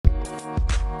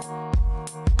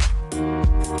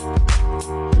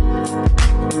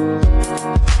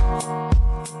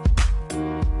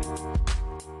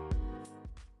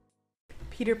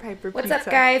Peter Piper What's pizza.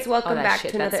 up, guys? Welcome that back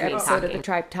shit, to another that's me episode of talking. the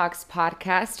Tribe Talks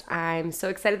podcast. I'm so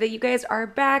excited that you guys are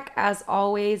back. As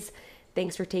always,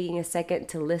 thanks for taking a second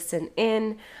to listen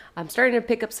in. I'm starting to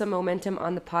pick up some momentum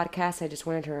on the podcast. I just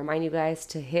wanted to remind you guys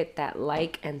to hit that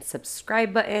like and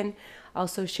subscribe button.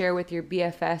 Also share with your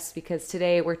BFFs because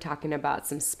today we're talking about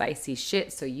some spicy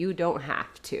shit so you don't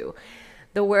have to.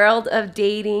 The world of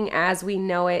dating as we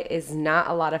know it is not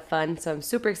a lot of fun, so I'm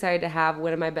super excited to have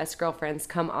one of my best girlfriends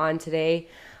come on today.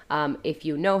 If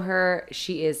you know her,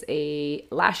 she is a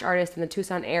lash artist in the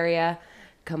Tucson area.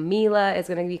 Camila is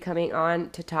going to be coming on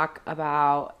to talk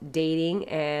about dating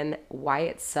and why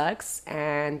it sucks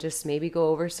and just maybe go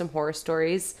over some horror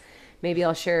stories. Maybe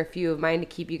I'll share a few of mine to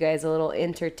keep you guys a little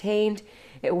entertained.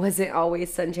 It wasn't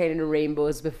always sunshine and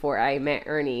rainbows before I met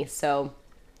Ernie, so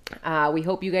we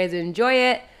hope you guys enjoy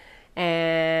it,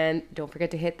 and don't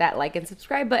forget to hit that like and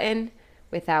subscribe button.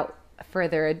 Without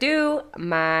further ado,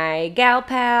 my gal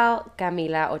pal,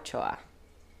 Camila Ochoa.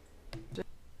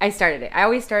 I started it. I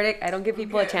always start it. I don't give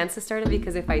people a chance to start it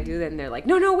because if I do, then they're like,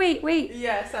 no, wait.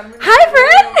 Yes, I'm gonna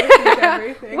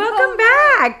Hi, friend. Welcome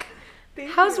back.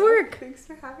 Thank How's you. work? Thanks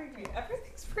for having me.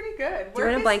 Everything's pretty good. Do you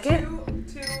want a blanket?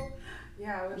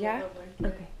 Yeah, I would Yeah? love a blanket.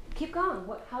 Okay. Keep going.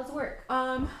 How's work?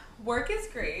 Work is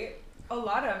great. A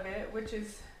lot of it, which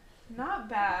is not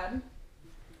bad,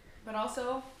 but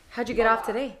also. How'd you get off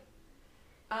today?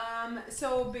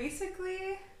 So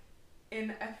basically,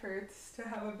 in efforts to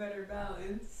have a better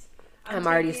balance, I'm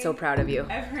already so proud of you.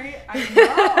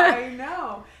 I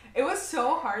know. It was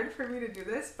so hard for me to do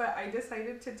this, but I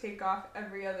decided to take off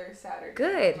every other Saturday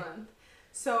Good. of the month.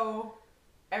 So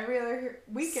every other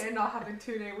weekend, I'll have a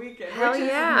 2-day weekend, Hell which is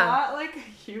yeah. not like a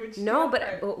huge No,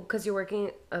 difference. but because you're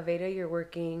working Aveda, you're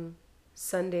working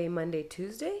Sunday, Monday,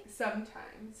 Tuesday?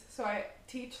 Sometimes. So I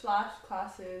teach lash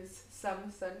classes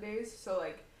some Sundays. So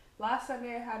like last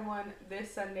Sunday I had one.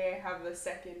 This Sunday I have the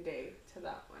second day to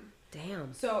that one.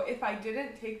 Damn. So if I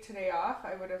didn't take today off,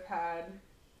 I would have had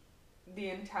the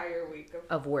entire week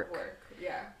Of work.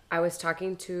 Yeah. I was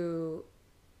talking to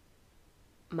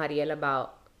Mariel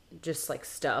about just like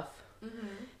stuff. Mm-hmm.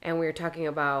 And we were talking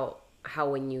about how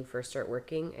when you first start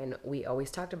working, and we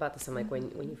always talked about this, I'm like,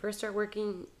 when you first start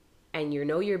working and you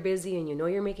know you're busy and you know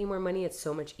you're making more money, it's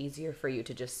so much easier for you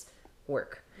to just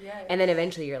work. Yes. And then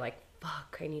eventually you're like,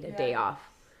 fuck, I need a day off.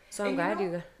 So I'm glad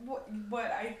you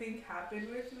what I think happened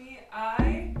with me,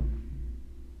 I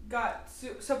got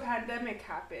so pandemic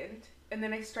happened, and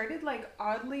then I started like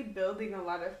oddly building a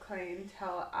lot of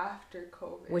clientele after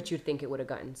COVID. Which you'd think it would have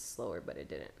gotten slower, but it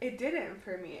didn't. It didn't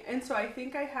for me. And so I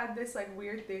think I had this like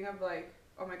weird thing of like,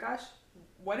 oh my gosh,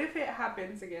 what if it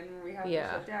happens again when we have to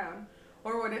shut down?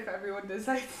 Or what if everyone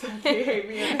decides that they hate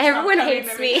me? And Everyone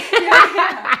hates me.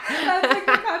 Yeah. That's like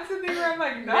the constant thing where I'm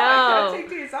like, no, I can't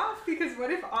take days off because what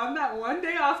if on that one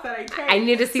day off that I take, I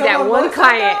need to see that one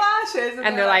client. Lashes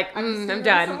And they're like, I'm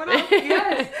done.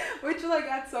 Yes. Which like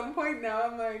at some point now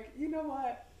I'm like, you know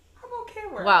what? I'm okay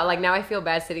where Wow, like now I feel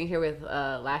bad sitting here with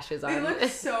lashes on. They look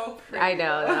so pretty. I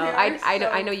know.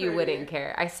 I know you wouldn't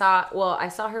care. I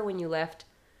saw her when you left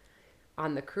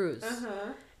on the cruise.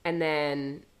 Uh-huh. And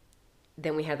then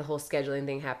we had the whole scheduling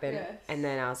thing happen. Yes. And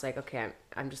then I was like, okay,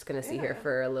 I'm just going to see her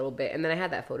for a little bit. And then I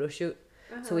had that photo shoot.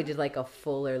 So we did like a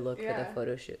fuller look for the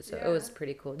photo shoot. So it was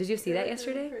pretty cool. Did you see that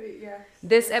yesterday? Pretty, yes.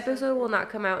 This episode will not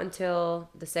come out until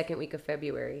the second week of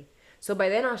February. So by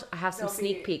then I'll have some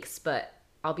sneak peeks, but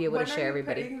I'll be able to share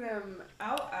everybody. When are you putting them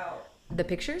out? The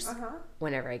pictures? Uh-huh.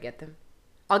 Whenever I get them.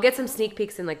 I'll get some sneak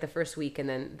peeks in like the first week, and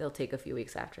then they'll take a few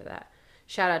weeks after that.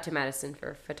 Shout out to Madison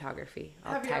for photography.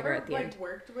 I'll tag her at the end. Have you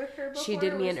ever worked with her before? She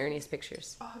did me and Ernie's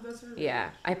pictures. Oh, those are really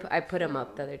I put them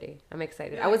up the other day. I'm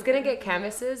excited. Yeah, I was going to get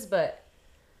canvases, but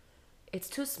it's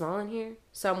too small in here.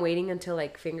 So I'm waiting until,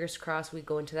 like, fingers crossed, we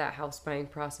go into that house buying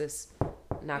process.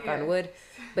 Knock on wood.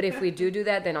 But if we do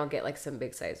that, then I'll get, like, some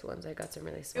big size ones. I got some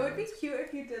really small ones. It would ones. be cute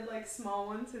if you did, like, small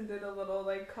ones and did a little,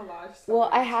 like, collage. Well,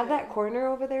 I have that corner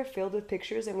over there filled with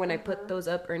pictures, and when I put those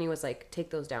up, Ernie was like, take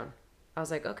those down. I was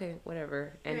like, okay,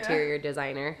 whatever. Interior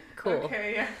designer. Cool.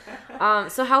 Okay, yeah.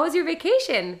 So how was your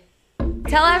vacation?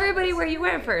 Tell everybody where you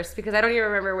went first, because I don't even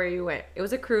remember where you went. It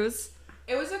was a cruise.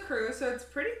 It was a cruise, so it's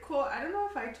pretty cool. I don't know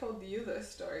if I told you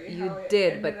this story. You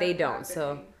did, but they don't,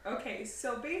 so. Okay,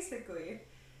 so basically,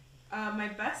 my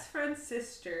best friend's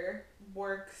sister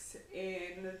works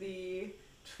in the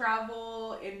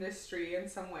travel industry in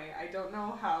some way. I don't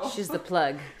know how. She's the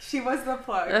plug. She was the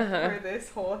plug for this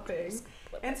whole thing.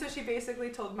 And so she basically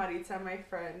told Maritza, my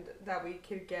friend, that we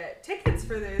could get tickets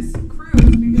for this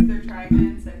cruise because they're trying to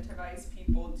incentivize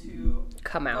people to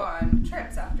Come go out. on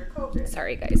trips after COVID.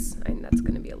 Sorry, guys. That's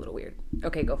going to be a little weird.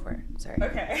 Okay, go for it. Sorry.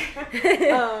 Okay.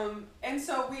 And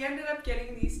so we ended up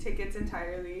getting these tickets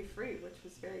entirely free, which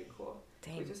was very cool.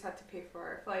 Dang. We just had to pay for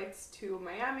our flights to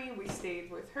Miami. We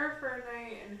stayed with her for a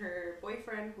night and her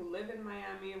boyfriend who live in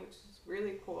Miami, which is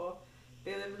really cool.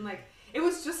 They live in like, it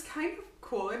was just kind of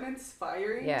cool and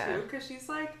inspiring too, because she's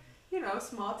like, you know,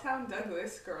 small town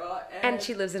Douglas girl. And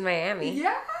she lives in Miami.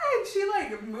 Yeah, and she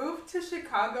like moved to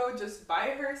Chicago just by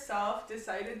herself,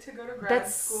 decided to go to grad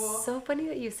school. That's so funny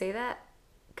that you say that,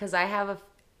 because I have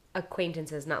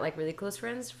acquaintances, not like really close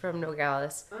friends, from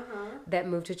Nogales that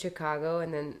moved to Chicago,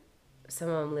 and then some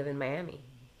of them live in Miami.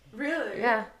 Really?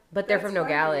 Yeah. But they're from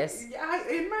Nogales. Yeah,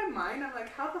 in my mind, I'm like,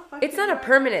 how the fuck? It's not a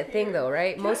permanent thing, though,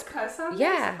 right? Can most cuss on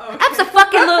yeah, this? Oh, okay.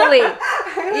 Absolutely.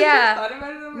 Yeah. Thought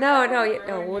about it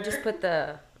No. We'll just put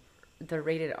the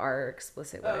rated R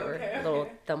explicit whatever little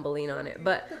thumbling on it.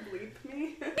 But bleep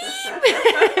me.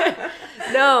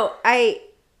 No, I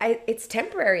it's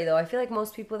temporary though. I feel like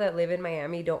most people that live in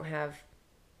Miami don't have.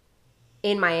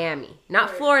 In Miami,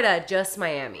 not Florida, just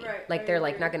Miami. Right, like they're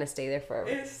like not gonna stay there forever.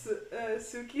 Is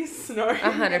Suki snoring?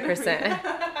 100%.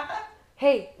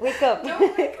 Hey, wake up!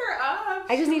 Don't wake her up.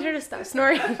 I just need her to stop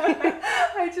snoring.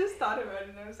 I just thought about it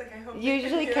and I was like, I hope you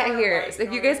usually can't hear it. So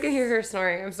if you noise. guys can hear her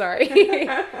snoring, I'm sorry.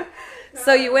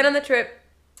 So you went on the trip.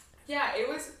 Yeah, it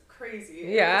was crazy.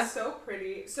 Yeah. It was so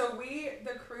pretty. So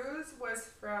the cruise was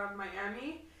from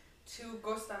Miami to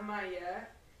Costa Maya,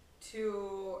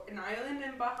 to an island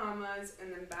in Bahamas,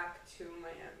 and then back to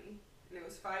Miami. And it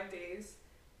was 5 days.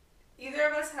 Either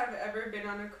of us have ever been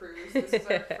on a cruise. This is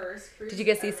our first cruise. Did you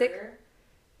get seasick?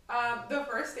 The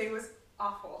first day was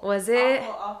awful. Was it?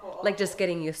 Awful. Like just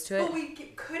getting used to it? But we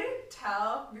couldn't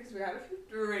tell because we had a few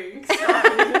drinks.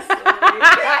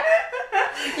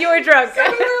 You were drunk. So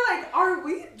we were like, are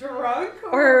we drunk?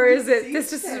 Or is it,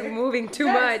 this just is moving too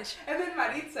much? And then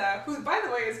Maritza, who by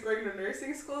the way is going to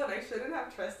nursing school, and I shouldn't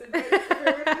have trusted her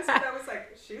with this, but I was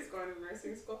like, she's going to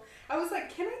nursing school. I was like,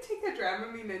 can I take a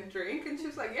Dramamine and drink? And she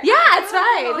was like, yeah, it's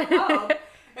fine.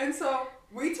 And so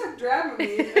we took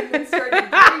Dramamine and then started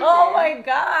drinking. Oh my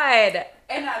God.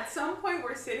 And at some point,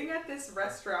 we're sitting at this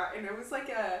restaurant, and it was like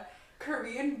a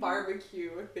Korean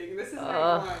barbecue thing. This is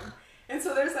night one. And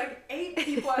so there's like 8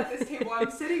 people at this table. I'm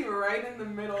sitting right in the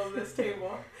middle of this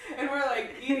table. And we're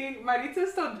like eating.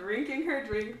 Maritza's still drinking her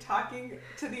drink, talking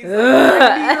to these like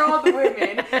 90-year-old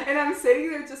women. And I'm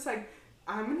sitting there just like,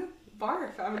 I'm going to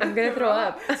barf. I'm gonna throw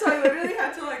up. So I literally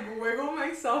had to like wiggle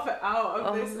myself out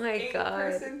of this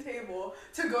 8-person table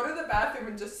to go to the bathroom,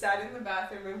 and just sat in the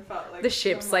bathroom and felt like the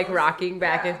ship's like rocking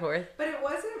back and forth. But it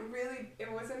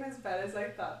wasn't as bad as I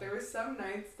thought. There were some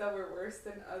nights that were worse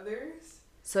than others.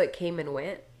 So it came and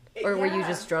went? Or were you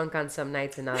just drunk on some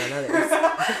nights and not on others? Well,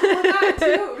 that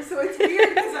too. So it's weird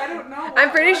because I don't know. I'm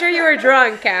pretty sure you were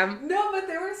drunk, Cam. No, but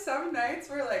there were some nights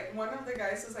where like one of the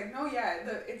guys was like, no,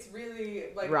 it's really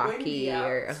like rocky windy out.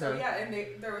 or So yeah, and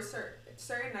there were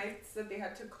certain nights that they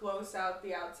had to close out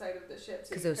the outside of the ship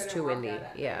because it was too windy.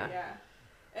 Yeah.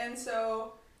 And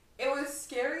so it was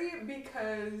scary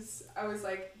because I was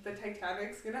like, the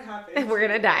Titanic's gonna happen. And we're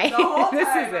gonna die. The whole time This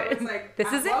is I it. was like,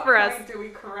 this is it what for us. point do we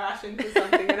crash into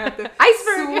something and have to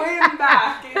Iceberg. swim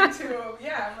back into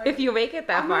like, if you make it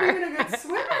that far. I'm not even a good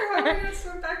swimmer. How am I gonna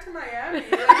swim back to Miami?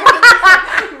 Like,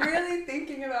 I was like, really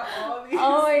thinking about all these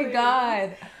things.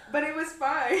 God. But it was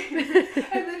fine.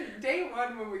 And then day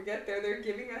one, when we get there, they're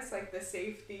giving us like the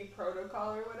safety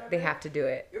protocol or whatever. They have to do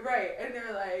it. Right. And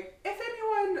they're like, if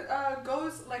anyone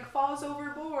falls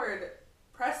overboard,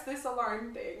 press this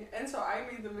alarm thing. And so I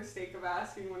made the mistake of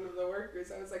asking one of the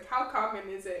workers. I was like, how common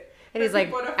is it? And he's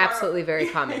like, absolutely very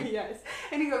common. Yes.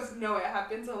 And he goes, no, it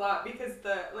happens a lot because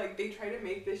they try to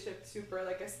make the ship super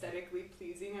like aesthetically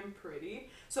pleasing and pretty.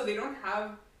 So they don't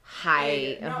have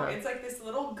height. No, it's like this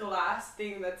little glass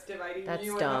thing that's dividing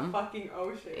you dumb. and the fucking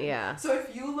ocean. Yeah. So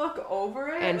if you look over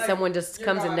it, and like, someone just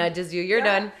comes and nudges you, you're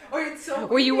done. Or it's so.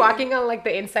 Were you walking on like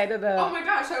the inside of the? Oh my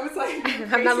gosh, I was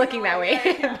like. I'm not looking that way.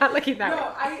 I'm not looking that way.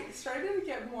 No, I started to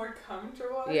get more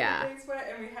comfortable as the days went,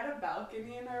 and we had a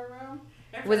balcony in our room.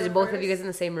 Was it both of you guys in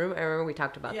the same room? I remember we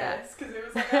talked about that. Yes, because it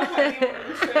was like a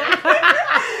honeymoon trip.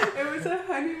 It was a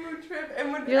honeymoon trip,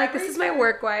 and when you're like, this is my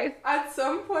work wife. At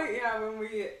some point, when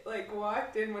we like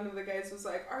walked in, one of the guys was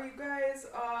like, "Are you guys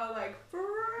like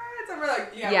friends?" And we're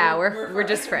like, "Yeah, we're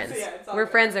just friends. We're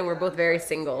good. friends, and we're both very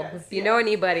single. Yes, if you know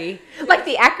anybody, like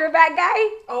the acrobat guy,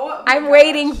 I'm gosh.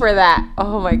 waiting for that.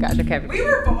 Oh my gosh, okay. We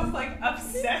were both like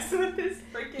obsessed with this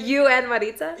freaking. You and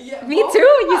Maritza? Yeah, me too.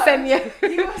 You said me.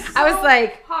 I was like.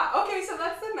 Hot. Okay, so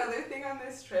that's another thing on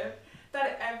this trip,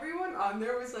 that everyone on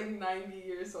there was like 90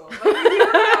 years old. Like, we were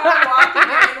walking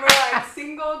in, we're like,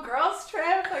 single girls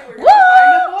trip, like we're gonna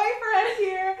find a boyfriend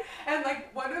here, And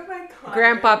like one of my clients,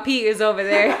 Grandpa Pete is over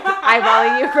there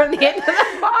eyeballing you from the end of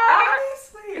the bar.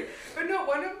 Obviously. But no,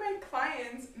 one of my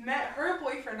clients met her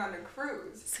boyfriend on a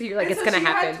cruise. So you're like, and it's so gonna she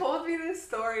happen. had told me this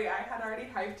story. I had already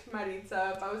hyped Maritza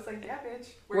up. I was like, yeah, bitch.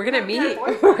 We're gonna meet. get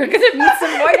We're gonna meet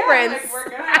some Yeah, boyfriends. like, we're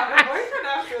gonna have a boyfriend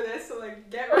after this, so like,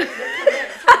 get ready to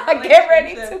commit. Get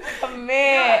ready to commit.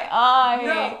 Yeah. Oh,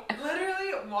 No,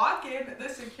 literally walk in. The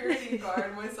security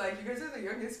guard was like, "You guys are the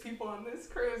youngest people on this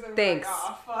cruise." And Thanks.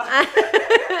 we're like, oh,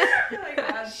 fuck. Like,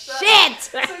 that sucks. Shit.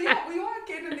 So yeah, we walk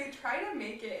in and they try to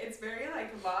make it. It's very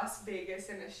like Las Vegas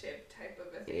in a ship type of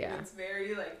a thing. Yeah. It's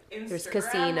very like Instagrammable. There's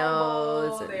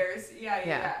casinos and- There's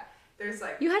yeah. There's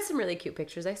like You had some really cute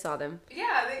pictures. I saw them.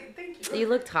 thank you. You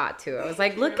looked hot too. I was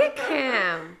like, Thank look you. at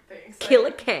Cam. Thanks.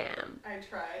 Killer Cam. I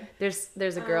tried.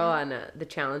 There's a girl on the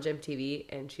Challenge MTV,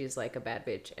 and she's like a bad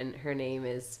bitch, and her name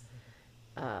is,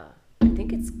 I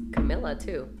think it's Camilla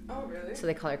too. Oh really? So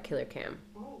they call her Killer Cam.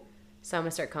 Oh. So I'm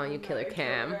gonna start calling you Killer Not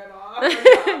Cam. at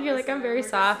all. You're like, I'm very like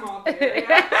soft. A small bear,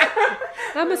 yeah.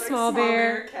 I'm We're a like small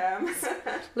bear. Cam.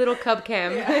 Little Cub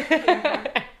Cam.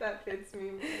 Yeah, that fits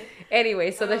me. Anyway,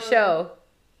 so the show.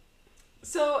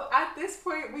 So at this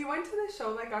point, we went to the show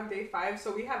like on day 5,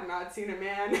 so we have not seen a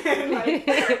man in like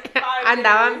 5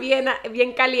 Andaban days.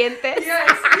 bien calientes.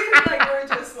 Yes, we like were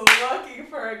just looking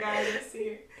for a guy to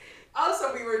see.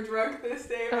 Also, we were drunk this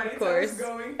day. Of Maritza course. was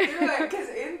going through it because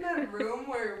in the room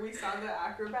where we saw the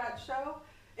acrobat show,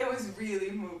 it was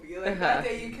really movie. Like that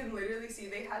day, you can literally see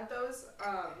they had those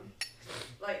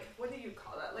like what do you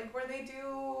call that? Like where they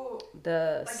do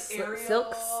The like aerial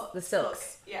silks. The silks.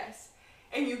 silk, yes.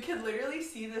 And you could literally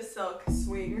see the silk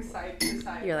swing side to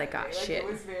side. You're like, that "Ah, day. shit." It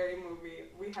was very movie.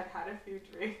 We had a few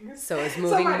drinks. So it's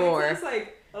moving more. Maritza's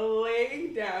like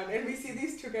laying down, and we see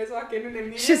these 2 guys walk in, and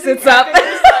immediately She sits up.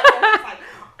 like,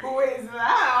 who is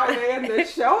that? Are they in the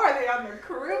show? Are they on the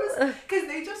cruise? Because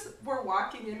they just were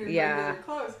walking in regular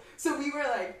clothes. So we were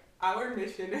like, our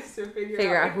mission is to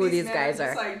figure out out who if these men guys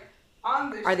just, are. like, on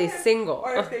the Are they ship, single?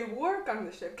 or if they work on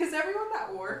the ship. Because everyone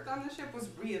that worked on the ship was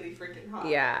really freaking hot.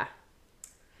 Yeah.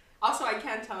 Also, I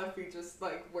can't tell if we just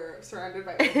like were surrounded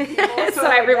by old people, So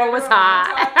like, everyone was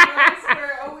hot.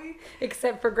 For a week.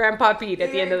 Except for Grandpa Pete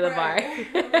at the end of the bar.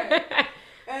 Right.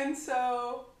 And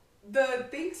so the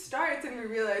thing starts, and we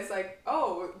realize like,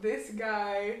 oh, this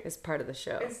guy It's part of the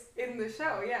show. is in the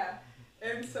show, yeah.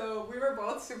 And so we were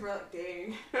both super like,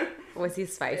 dang. Was he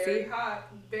spicy?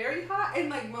 Very hot, and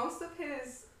like most of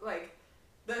his like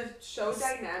the show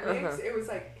dynamics, it was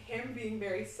like him being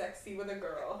very sexy with a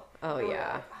girl. Oh, And we're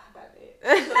yeah. like, ah, that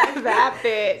bitch. So, like, That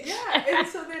bitch. Yeah, and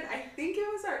so then I think it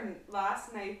was our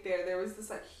last night there. There was this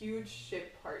like huge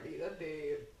ship party that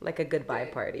they Like a goodbye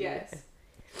did. party. Yes.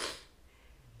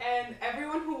 And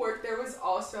everyone who worked there was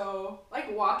also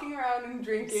like walking around and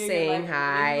drinking, Saying and, like,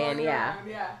 hi going and yeah. around,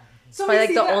 yeah. So probably, we like,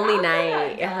 see the only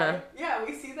acrobat night, guy. Yeah,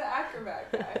 we see the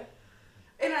acrobat guy.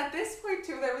 And at this point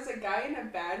too, there was a guy in a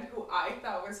band who I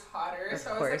thought was hotter. Of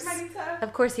so course. I was like, Maritza.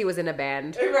 Of course he was in a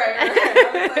band. Right. I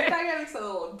was like, that guy looks a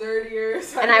little dirtier.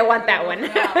 So And I want that one.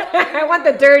 I want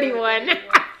the dirty one.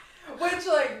 Which,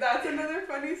 like, that's another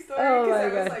funny story. Oh Because my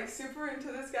I was, God. like, super into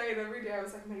this guy. And every day I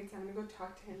was like, Maritza, I'm going to go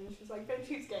talk to him. And she's like, bitch,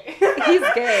 he's gay. He's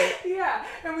gay. Yeah.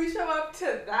 And we show up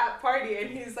to that party.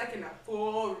 And he's, like, in a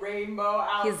full rainbow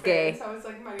outfit. He's gay. So I was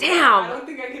like, Maritza, Damn. I don't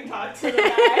think I can talk to the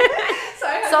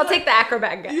guy. So I'll take the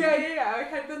acrobat guy. Yeah. I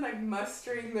had been, like,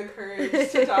 mustering the courage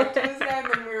to talk to this guy.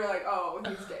 And then we were like, oh,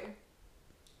 he's gay.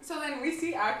 So then we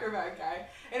see acrobat guy,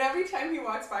 and every time he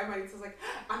walks by, Maritza's like,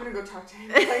 I'm gonna go talk to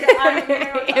him. Like,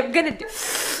 I'm gonna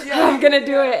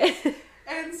do it.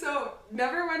 And so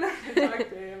never went up to talk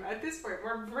to him. At this point,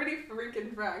 we're pretty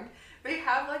freaking drunk. They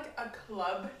have like a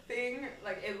club thing,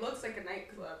 like it looks like a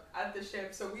nightclub at the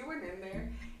ship. So we went in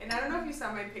there, and I don't know if you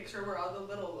saw my picture where all the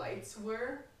little lights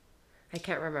were. I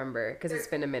can't remember because it's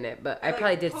been a minute, but I like,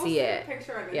 probably did see posted it. A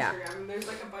picture on Instagram, Yeah. and there's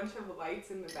like a bunch of lights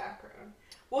in the background.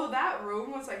 Well, that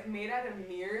room was like made out of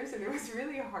mirrors, and it was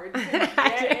really hard to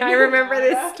get I remember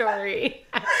this story.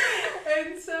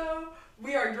 And so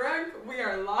we are drunk. We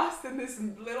are lost in this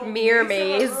little Mirror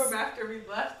maze maze. of a room after we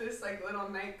left this like little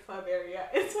nightclub area.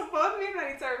 And so both me and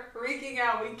Maritza are freaking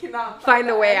out. We cannot Find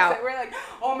a the way exit. out. We're like,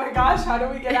 oh my gosh, how do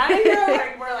we get out of here?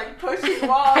 Like we're like pushing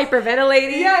walls.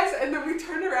 Hyperventilating. Yes, and then we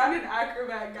turn around and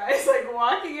acrobat guys like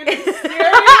walking in and staring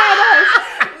at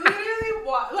us. Literally,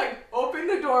 like opened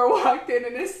the door, walked in,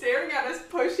 and is staring at us,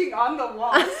 pushing on the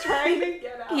walls, trying to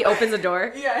get out. He opens the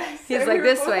door. Yes. He's and like, we were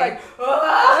this both way. like,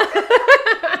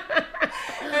 "Ah."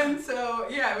 And so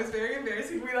yeah, it was very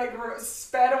embarrassing. We like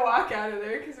sped a walk out of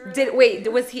there because we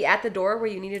were. Was he at the door where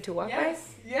you needed to walk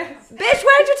Yes. Bitch,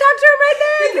 why did you talk to him right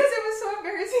then? Because it was so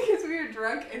embarrassing because we were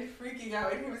drunk and freaking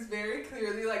out, and he was very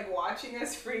clearly like watching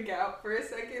us freak out for a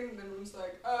second, and was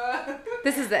like,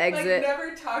 This is the exit. Like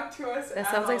never talked to us. That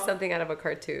sounds like something out of a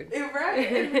cartoon.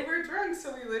 Right, and we were drunk,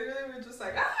 so we literally were just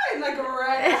like, and like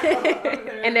ran out of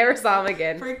there. And never saw him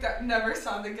again. Freaked out. Never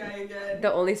saw the guy again.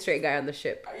 The only straight guy on the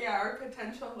ship. Yeah, our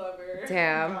potential lover.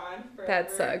 Damn, Gone forever.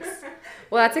 that sucks.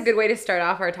 Well, that's a good way to start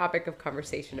off our topic of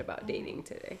conversation about dating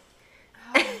today.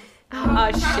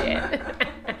 Oh shit.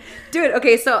 Dude,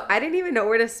 okay, so I didn't even know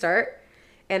where to start,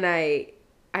 and I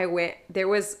went, there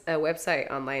was a website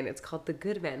online, it's called The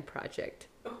Good Man Project.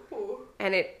 Oh.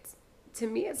 And to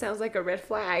me it sounds like a red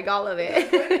flag, all of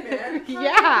it. The Good Man Project?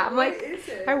 Yeah, I'm What like, is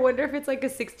it? I wonder if it's like a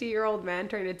 60-year-old man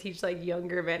trying to teach like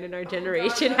younger men in our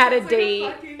generation God, how to that sounds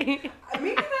like a date.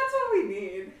 maybe that's what we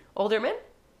need. Older men?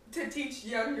 To teach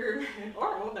younger men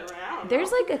or older men. I don't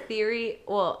There's know. like a theory,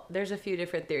 well, there's a few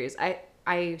different theories.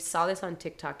 I saw this on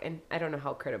TikTok, and I don't know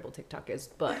how credible TikTok is,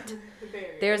 but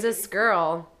there's this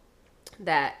girl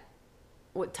that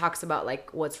talks about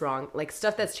like what's wrong, like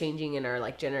stuff that's changing in our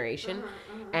like generation,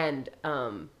 and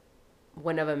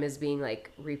one of them is being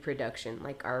like reproduction,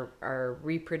 like our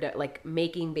like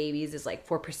making babies is like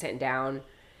 4% down,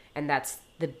 and that's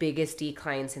the biggest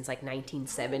decline since like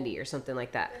 1970 or something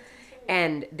like that.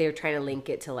 And they're trying to link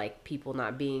it to like people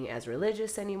not being as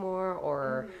religious anymore,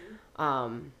 or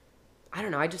I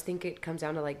don't know. I just think it comes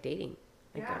down to like dating.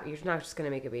 Like you're not just gonna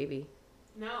make a baby.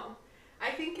 No,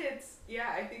 I think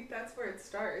I think that's where it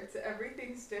starts.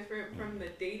 Everything's different from the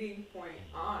dating point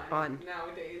on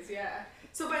nowadays. Yeah.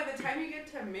 So by the time you get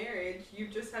to marriage,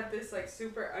 you've just had this like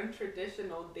super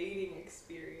untraditional dating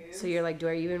experience. So you're like, do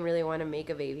I even really want to make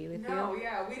a baby with you? No,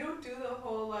 yeah, we don't do the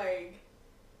whole like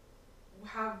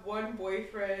have one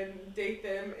boyfriend, date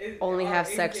them, only have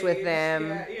sex with them.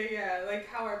 Yeah. Like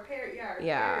how our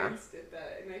parents did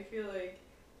that, and I feel like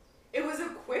it was a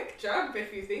quick jump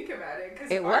if you think about it,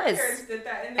 because our parents did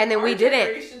that, and then we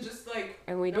didn't. Just like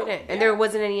and we didn't, and there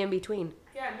wasn't any in between.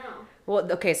 Yeah, no.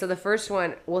 Well, okay, so the first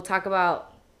one, we'll talk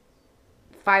about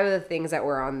 5 of the things that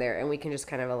were on there, and we can just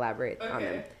kind of elaborate on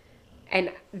them.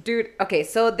 And dude, okay,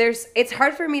 so it's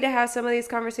hard for me to have some of these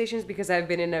conversations because I've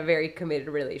been in a very committed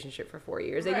relationship for 4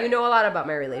 years. And you know a lot about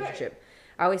my relationship.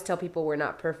 Right. I always tell people we're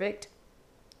not perfect,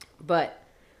 but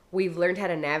we've learned how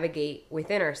to navigate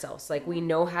within ourselves. Like we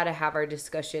know how to have our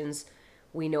discussions.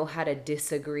 We know how to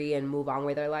disagree and move on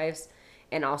with our lives.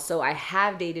 And also I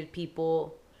have dated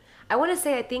people. I want to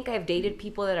say I think I've dated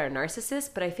people that are narcissists,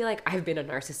 but I feel like I've been a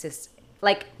narcissist.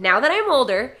 Like now that I'm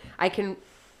older, I can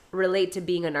relate to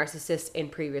being a narcissist in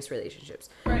previous relationships.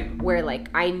 Right. Where like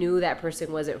I knew that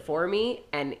person wasn't for me,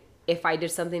 and if I did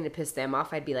something to piss them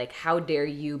off, I'd be like, how dare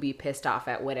you be pissed off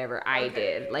at whatever I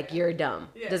did? Like you're dumb.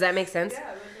 Yes. Does that make sense?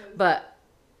 Yeah, that does. But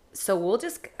so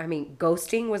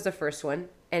ghosting was the first one,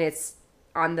 and it's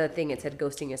on the thing it said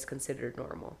ghosting is considered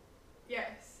normal.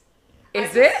 Yes.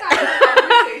 Is it? I had a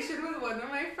conversation with one of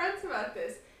my friends about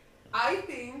this. I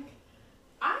think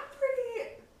I'm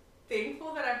pretty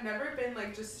thankful that I've never been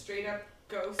like just straight up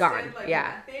ghosted, gone. Like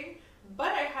Yeah. Nothing.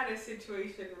 But I had a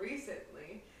situation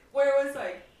recently where it was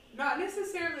like not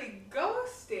necessarily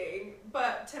ghosting,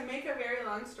 but to make a very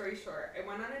long story short, I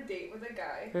went on a date with a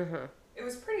guy. Mm-hmm. It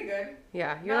was pretty good.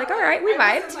 Yeah, you're like, all right, we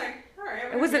vibed.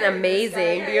 It wasn't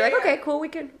amazing, but you're like, okay, cool, we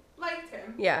can. Liked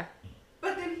him. Yeah.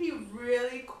 But then he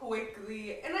really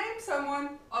quickly, and I'm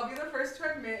someone, I'll be the first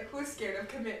to admit, who is scared of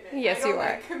commitment. Yes, you are.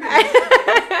 Like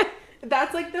commitment.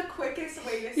 That's like the quickest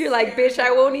way to. You're like, bitch,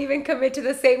 I won't even commit to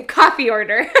the same coffee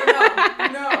order.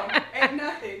 No, and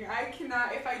nothing. I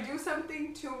cannot. If I do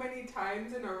something too many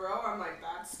times in a row, I'm like,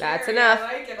 that's scary. That's enough.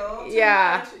 I like it a little too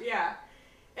much. Yeah.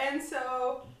 And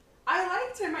so I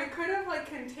liked him. I could have like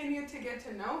continued to get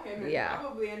to know him and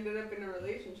probably ended up in a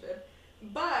relationship,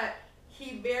 but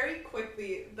he very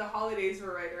quickly, the holidays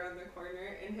were right around the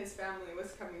corner, and his family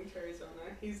was coming to Arizona.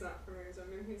 He's not from Arizona,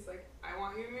 and he's like, I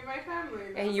want you to meet my family.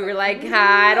 And you were like,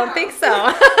 I don't think so.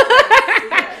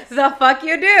 Yes. The fuck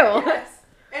you do. Yes.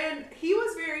 And he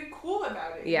was very cool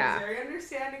about it. Yeah. He was very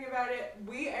understanding about it.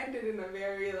 We ended in a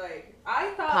very, like,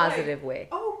 I thought, positive way.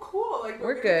 Oh, cool. Like,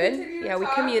 we're good. Yeah, we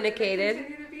communicated. We're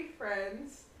continue to be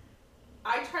friends.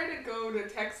 I tried to go to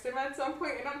text him at some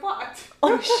point, and I'm blocked.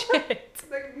 Oh, shit.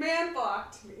 Like, man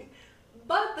blocked me.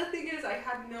 But the thing is, I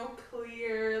had no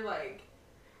clear, like,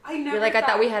 I never You're like, I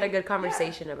thought we had a good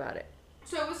conversation about it.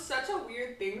 So it was such a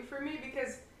weird thing for me,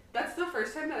 because that's the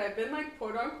first time that I've been, like,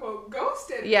 quote-unquote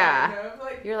ghosted. Yeah. Kind of.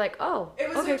 Like, you're like, oh, it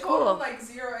was okay, a total, cool. like,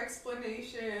 zero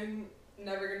explanation,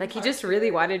 never gonna like, he just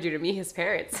really wanted you to meet his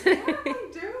parents. Yeah, I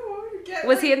do.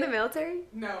 He in the military?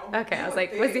 No. Okay, I was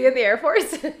like, was he in the Air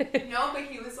Force? No, but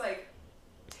he was like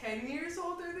 10 years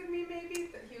older than me, maybe.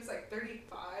 He was like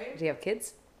 35. Do you have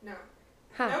kids? No.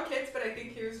 Huh. No kids, but I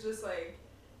think he was just like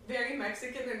very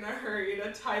Mexican in a hurry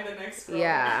to tie the next girl.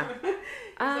 Yeah. Like,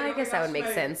 I oh guess my that would gosh, make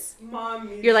my sense. Mom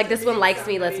needs You're like, to this one meet likes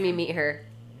me, let's me somebody. meet her.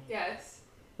 Yes.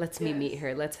 Let's me meet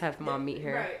her. Let's have mom meet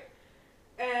her. Right.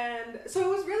 And so it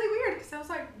was really weird because I was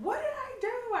like, what did I do?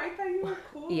 I thought you were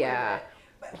cool. Yeah.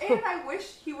 With it. And I wish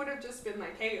he would have just been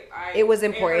like, hey, It was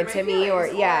important to me, or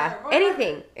whatever.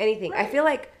 anything. I Right. feel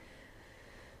like,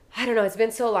 I don't know, it's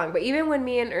been so long, but even when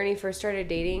me and Ernie first started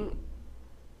dating,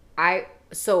 I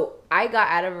got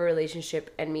out of a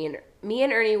relationship, and me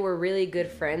and Ernie were really good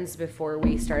friends before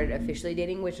we started officially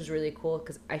dating, which was really cool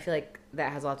because I feel like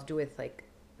that has a lot to do with like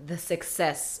the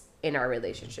success in our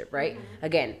relationship, right? Mm-hmm.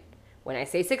 Again, when I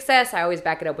say success, I always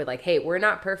back it up with like, hey, we're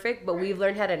not perfect, but we've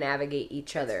learned how to navigate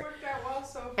each other. It's worked out well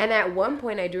so far. And at one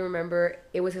point, I do remember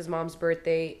it was his mom's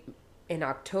birthday in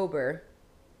October.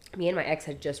 Me and my ex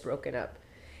had just broken up.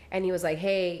 And he was like,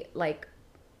 hey, like,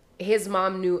 his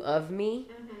mom knew of me.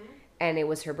 Mm-hmm. And it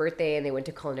was her birthday, and they went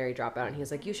to Culinary Dropout. And he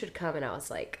was like, you should come. And I was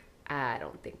like, I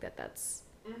don't think that's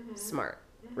smart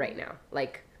right now.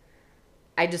 Like,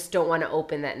 I just don't want to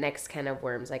open that next can of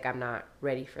worms. Like, I'm not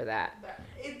ready for that.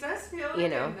 It does feel like You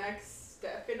know? a next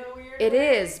step in a weird It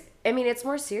way. is. I mean, it's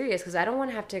more serious because I don't want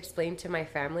to have to explain to my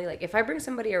family. Like, if I bring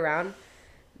somebody around,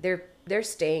 they're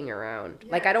staying around.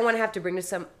 Yes. Like, I don't want to have to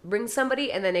bring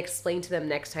somebody and then explain to them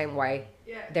next time why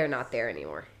Yes. they're not there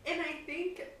anymore. And I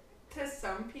think to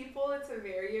some people it's a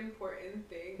very important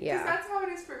thing. Yeah. Because that's how it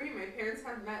is for me. My parents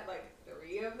have met like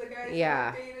 3 of the guys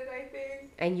Yeah. I've dated, I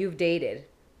think. And you've dated.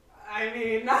 I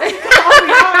mean, not on the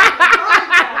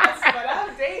podcast, but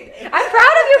I've dated. I'm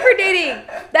proud of you for dating.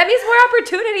 That means more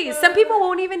opportunities. Some people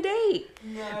won't even date.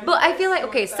 No, But I feel like, just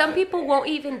okay, want some that people there. won't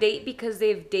even date because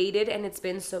they've dated and it's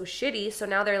been so shitty. So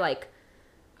now they're like,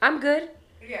 I'm good.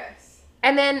 Yes.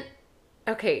 And then,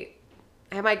 okay,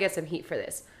 I might get some heat for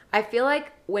this. I feel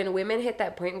like when women hit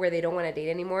that point where they don't want to date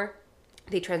anymore,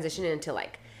 they transition into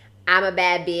like, I'm a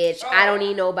bad bitch. I don't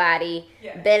need nobody.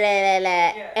 Yes. Blah, blah, blah,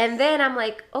 blah. Yes. And then I'm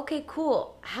like, okay,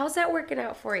 cool. How's that working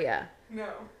out for you? No.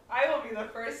 I will be the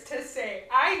first to say,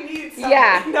 I need something.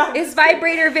 Yeah. No, Is just kidding.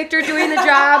 Vibrator Victor doing the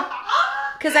job?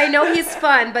 Because I know he's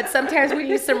fun, but sometimes we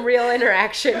need some real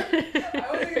interaction. I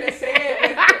wasn't going to say it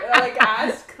with, like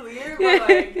as clear, but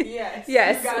like, yes.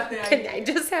 Yes. You got the Can idea. I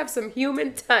just have some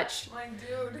human touch? I'm like,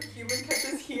 dude, human touch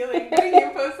is healing. Did you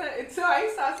post that? So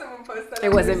I saw someone post that It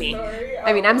on wasn't their me. story.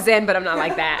 I mean, I'm Zen, but I'm not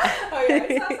like that. Oh yeah,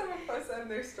 I saw someone post on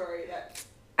their story that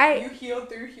you heal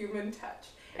through human touch.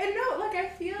 And no, like I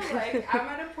feel like I'm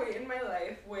at a point in my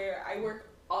life where I work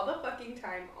all the fucking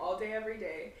time, all day, every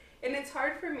day. And it's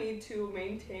hard for me to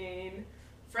maintain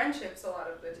friendships a lot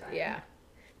of the time. Yeah.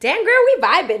 Damn, girl, we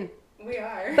vibing. We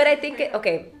are. But I think,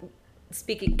 okay,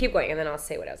 speaking, keep going, and then I'll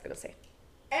say what I was going to say.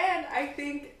 And I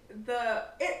think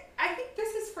I think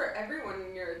this is for everyone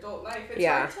in your adult life. It's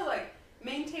Yeah. hard to like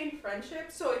maintain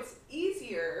friendships, so it's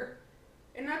easier.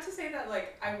 And not to say that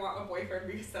like I want a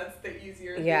boyfriend because that's the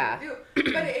easier Yeah. thing to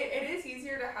do. But it is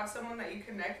easier to have someone that you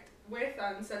connect with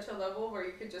on such a level where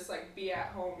you could just like be at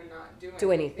home and not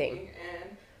do anything.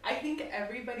 And I think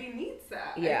everybody needs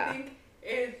that. Yeah. I think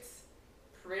it's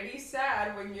pretty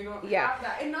sad when you don't Yeah. have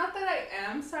that. And not that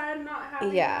I am sad not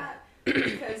having Yeah. that.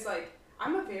 Because like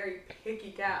I'm a very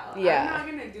picky gal. Yeah. I'm not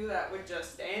gonna do that with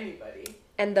just anybody.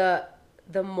 And the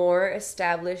more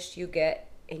established you get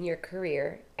in your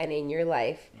career and in your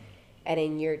life and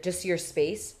in your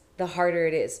space, the harder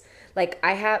it is. Like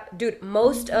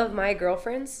most of my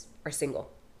girlfriends are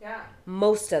single. Yeah.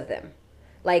 Most of them.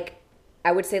 Like,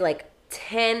 I would say like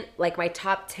 10, like my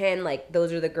top 10, like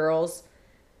those are the girls.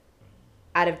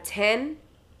 Out of 10,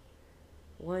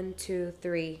 1, 2,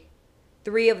 3.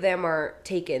 3 of them are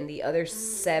taken. The other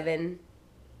 7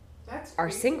 That's are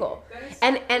crazy. single. That is so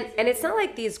And crazy. it's not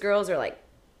like these girls are like,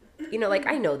 you know, like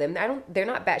I know them. They're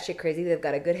not batshit crazy. They've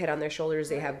got a good head on their shoulders.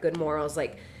 They have good morals.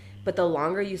 Like, but the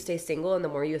longer you stay single and the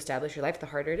more you establish your life, the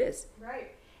harder it is.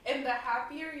 Right. And the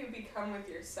happier you become with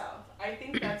yourself. I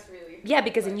think that's really Yeah,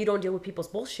 because then you don't deal with people's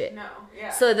bullshit. No, yeah.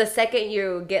 So the second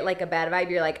you get like a bad vibe,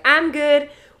 you're like, I'm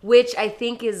good, which I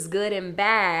think is good and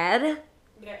bad.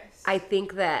 Yes. I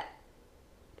think that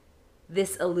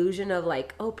this illusion of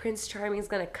like, oh, Prince Charming's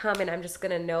gonna come and I'm just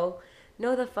gonna know.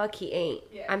 No, the fuck he ain't.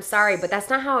 Yes. I'm sorry, but that's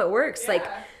not how it works. Yeah. Like,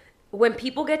 when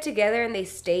people get together and they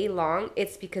stay long,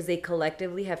 it's because they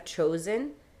collectively have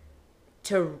chosen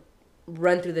to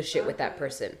run through the shit with that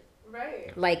person.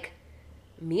 Right. Like,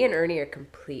 me and Ernie are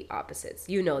complete opposites.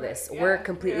 You know this. Right, We're yeah,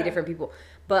 completely yeah. different people.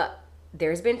 But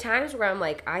there's been times where I'm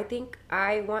like, I think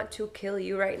I want to kill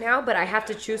you right now, but I have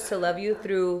to choose to love you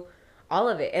through all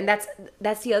of it. And that's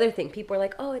the other thing. People are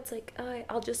like, oh, it's like, oh,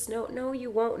 I'll just know. No, you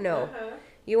won't know.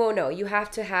 You won't know. You have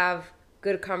to have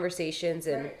good conversations.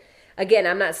 And again,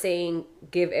 I'm not saying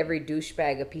give every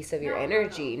douchebag a pice of your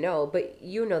energy. No, but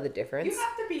you know the difference. You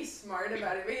have to be smart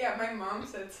about it. But yeah, my mom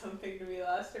said something to me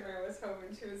last time I was home,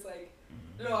 and she was like,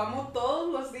 lo amo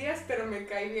todos los días, pero me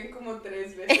cae bien como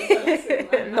 3 veces a la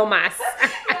semana. No más.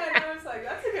 Yeah, and I was like,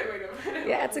 that's a good way to put it.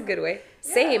 Yeah, it's a good way.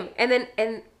 Yeah. Same.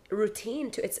 And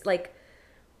routine too. It's like,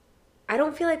 I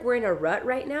don't feel like we're in a rut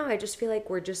right now. I just feel like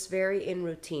we're just very in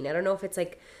routine. I don't know if it's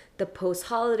like the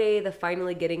post-holiday, the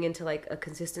finally getting into like a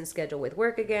consistent schedule with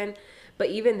work again. But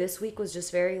even this week was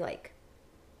just very like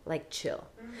chill.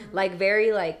 Mm-hmm. Like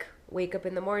very like wake up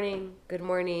in the morning, good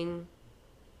morning,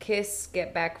 kiss,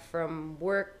 get back from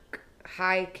work,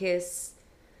 hi, kiss,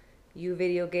 you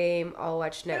video game, I'll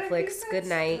watch Netflix, good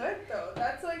night. Good though.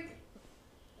 That's like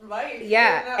life.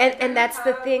 Yeah, and that's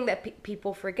the thing that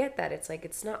people forget, that it's like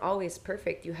it's not always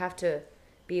perfect. You have to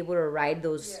be able to ride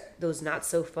those not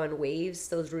so fun waves,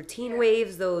 those routine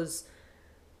waves, those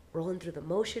rolling through the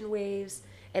motion waves,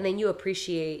 and then you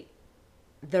appreciate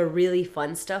the really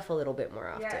fun stuff a little bit more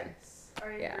often. Yes,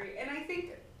 I agree. And I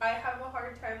think I have a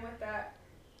hard time with that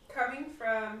coming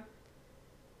from,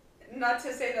 not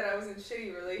to say that I was in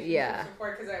shitty relationships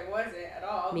before, because I wasn't at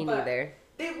all. Me neither.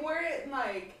 They weren't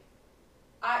like,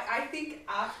 I think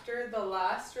after the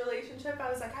last relationship, I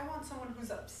was like, I want someone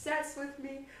who's obsessed with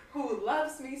me, who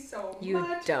loves me so much. You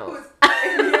don't.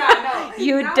 Yeah, no.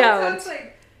 You now don't. It sounds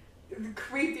like the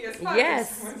creepiest fuck if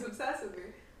someone's obsessed with me.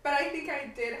 But I think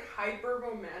I did hyper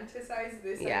romanticize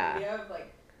this idea of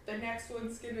like, the next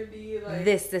one's gonna be like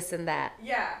this and that.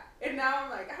 Yeah. And now I'm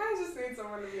like, I just need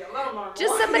someone to be a little normal.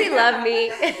 Just somebody love me.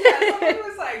 Yeah, someone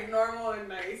who's like normal and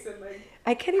nice and like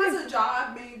I can't even has a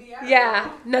job maybe. I don't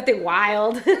know. Nothing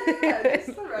wild. Yeah,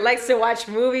 just the likes to watch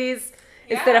movies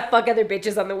instead of fuck other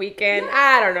bitches on the weekend. Yeah.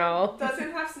 I don't know.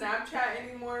 Doesn't have Snapchat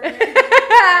anymore. Maybe.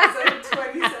 It's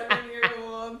like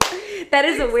 27-year-old. That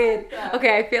is a win. Like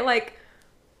okay, I feel like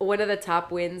one of the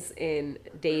top wins in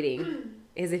dating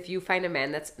is if you find a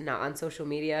man that's not on social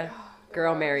media,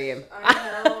 girl, marry him.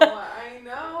 I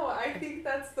know. I think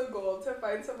that's the goal, to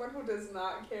find someone who does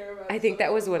not care about I think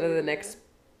that was one of the next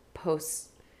posts.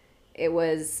 It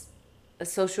was,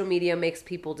 social media makes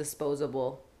people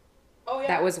disposable. Oh, yeah.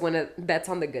 That was that's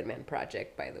on the Good Man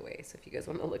Project, by the way. So if you guys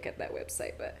want to look at that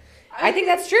website, but I think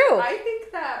that's true. I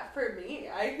think that for me,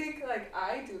 I think like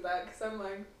I do that because I'm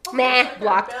like, like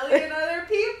blocked. A billion other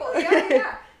people.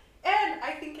 Yeah. And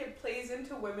I think it plays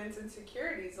into women's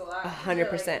insecurities a lot.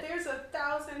 100%. Like, there's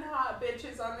 1,000 hot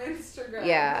bitches on Instagram.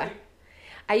 Yeah.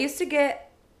 I used to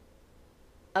get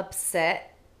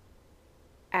upset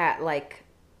at like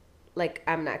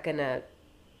I'm not gonna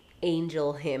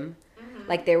angel him. Mm-hmm.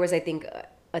 Like there was, I think,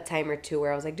 a time or two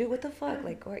where I was like, dude, what the fuck? Mm-hmm.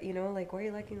 Like, why are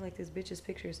you liking like this bitch's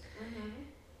pictures? Mm-hmm.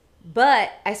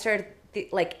 But I started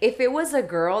like, if it was a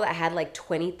girl that had like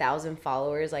 20,000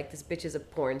 followers, like this bitch is a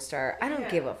porn star, I don't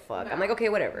give a fuck. No. I'm like, okay,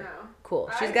 whatever. No. Cool.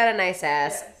 She's got a nice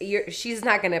ass. Yes. She's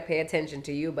not gonna pay attention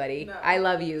to you, buddy. No. I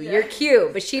love you. Yes. You're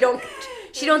cute, but she don't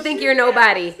think you're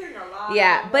nobody.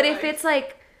 Yeah. But if it's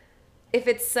like,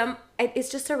 it's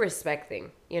just a respect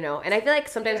thing, you know? And I feel like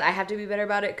sometimes I have to be better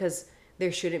about it because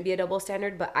there shouldn't be a double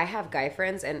standard, but I have guy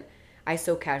friends and I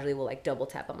so casually will like double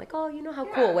tap. I'm like, oh, you know how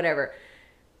cool, whatever.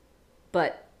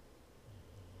 But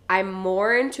I'm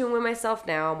more in tune with myself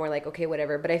now. I'm more like, okay,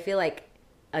 whatever. But I feel like,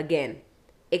 again,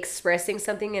 expressing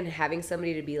something and having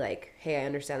somebody to be like, hey, I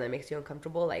understand that makes you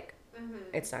uncomfortable. Like,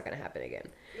 it's not going to happen again.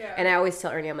 Yeah. And I always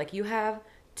tell Ernie, I'm like, you have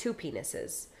 2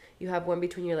 penises. You have one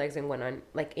between your legs and one on,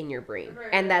 like, in your brain. Right.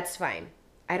 And that's fine.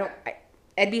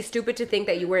 I'd be stupid to think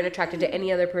that you weren't attracted to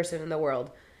any other person in the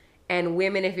world. And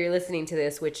women, if you're listening to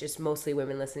this, which is mostly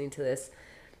women listening to this,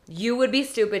 you would be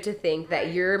stupid to think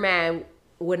that your man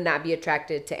would not be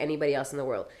attracted to anybody else in the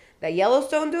world. That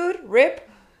Yellowstone dude, Rip,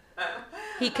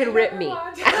 he can rip me.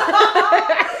 I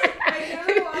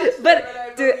never watched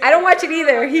but dude, I don't watch it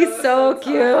either. He's so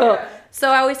cute.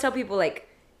 So I always tell people, like,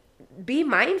 be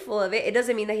mindful of it. It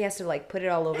doesn't mean that he has to like put it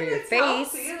all over your face.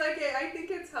 Healthy. Like, I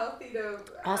think it's healthy to.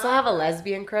 Also, have a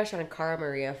lesbian crush on Cara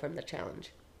Maria from The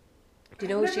Challenge. Do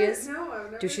you know who she is? No, I've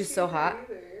never. Dude, she's so hot.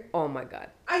 Either. Oh my god.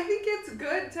 I think it's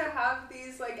good to have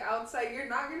these like outside. You're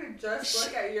not gonna just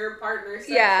look at your partner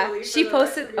sexually. Yeah, she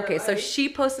posted. Okay, so she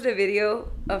posted a video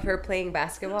of her playing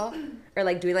basketball or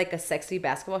like doing like a sexy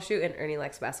basketball shoot, and Ernie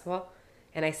likes basketball.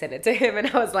 And I sent it to him, and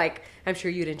I was like, I'm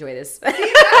sure you'd enjoy this. See, that's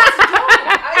dope.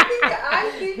 I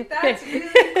think that's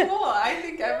really cool. I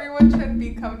think everyone should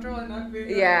be comfortable enough being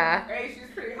like, hey,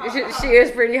 she's pretty hot. She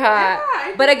is pretty hot.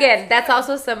 Yeah, but again, that's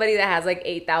also somebody that has like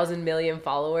 8,000 million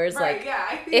followers. Right, like, yeah,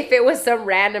 I think, if it was some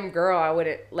random girl, I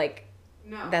wouldn't, like,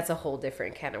 no. That's a whole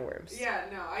different can of worms. Yeah,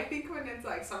 no, I think when it's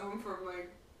like someone from like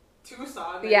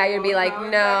Tucson. Yeah, you'd be like, no.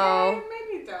 Like, hey,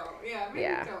 maybe don't. Yeah,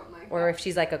 maybe don't like or that. if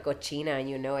she's like a cochina and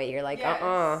you know it, you're like, yes.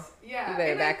 Yeah, you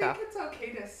better and back I off. think it's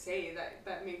okay to say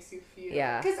that makes you feel.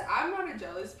 Yeah. Because I'm not a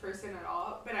jealous person at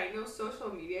all, but I know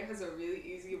social media has a really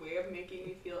easy way of making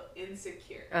me feel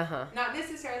insecure. Not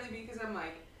necessarily because I'm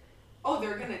like, oh,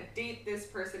 they're gonna date this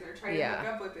person or try to hook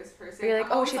up with this person. But you're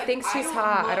like, oh, she thinks she's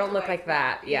hot. I don't look like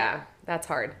that. Yeah, that's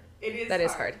hard. It is. That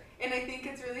is hard. And I think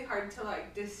it's really hard to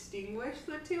like distinguish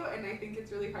the two, and I think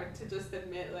it's really hard to just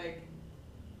admit like,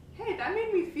 hey, that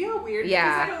made me feel weird because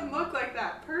I don't look like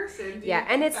that person. Do you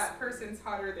think that person's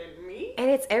hotter than me? And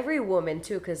it's every woman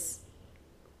too, because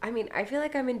I mean, I feel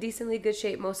like I'm in decently good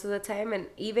shape most of the time, and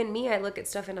even me, I look at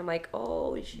stuff and I'm like,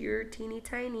 oh, you're teeny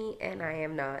tiny, and I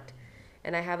am not.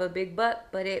 And I have a big butt,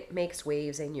 but it makes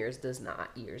waves, and yours does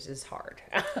not. Yours is hard.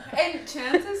 And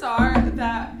chances are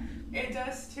that it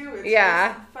does too. It's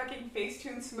just fucking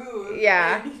Facetune smooth.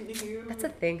 Yeah. That's a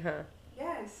thing, huh?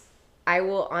 Yes. I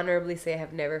will honorably say I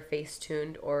have never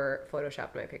Facetuned or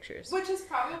Photoshopped my pictures. Which is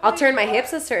probably... I'll turn my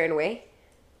hips a certain way.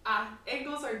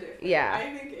 Angles are different. Yeah.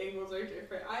 I think angles are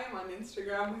different. I am on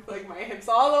Instagram with like my hips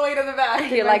all the way to the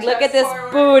back. You're like, look at this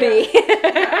booty.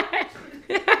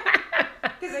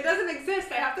 Because it doesn't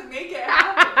exist. I have to make it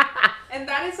happen. And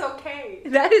that is okay.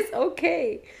 That is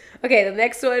okay. Okay, the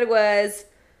next one was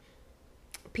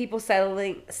people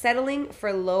settling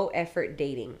for low effort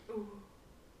dating.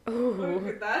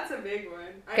 Ooh, that's a big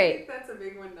one. I think that's a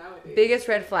big one nowadays. Biggest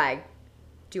red flag.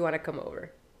 Do you want to come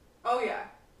over? Oh, yeah.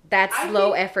 That's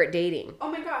low effort dating.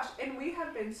 Oh, my gosh. And we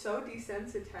have been so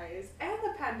desensitized. And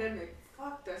the pandemic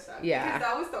fucked us up. Yeah. Because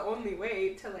that was the only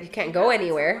way to, like... You can't go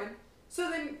anywhere. Someone.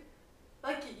 So then,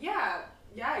 like, yeah,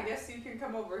 I guess you can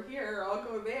come over here or I'll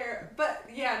go there. But,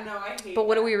 yeah, no, I hate But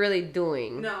what that. are we really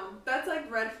doing? No, that's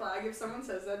like red flag. If someone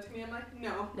says that to me, I'm like,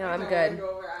 no, I'm don't good. Go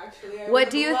over, actually. What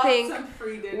do you think? Some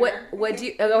free dinner. What do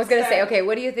you? I was gonna say, okay.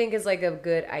 What do you think is like a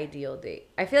good ideal date?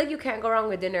 I feel like you can't go wrong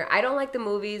with dinner. I don't like the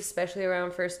movies, especially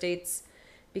around first dates,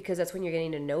 because that's when you're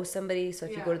getting to know somebody. So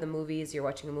if you go to the movies, you're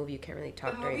watching a movie, you can't really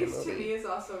talk during the movie. The movies to me is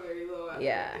also very low effort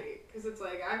date. Because it's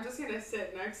like, I'm just going to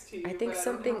sit next to you, I don't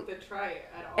have to try it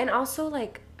at all. And also,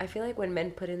 like, I feel like when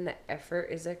men put in the effort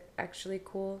is actually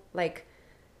cool. Like,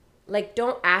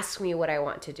 don't ask me what I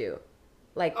want to do.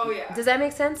 Like, does that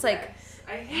make sense? Like,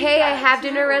 hey, I have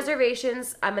dinner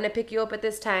reservations. I'm going to pick you up at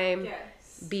this time.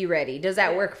 Yes. Be ready. Does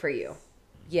that work for you?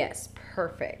 Yes,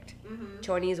 perfect.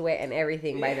 Choni's wet and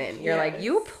everything by then. You're like,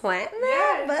 you planned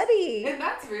that, buddy? And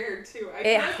that's weird, too.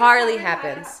 It hardly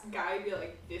happens. Guy be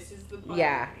like, this is the plan.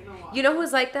 Yeah. You know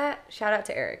who's like that? Shout out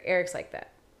to Eric. Eric's like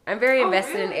that. I'm very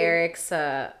invested in Eric's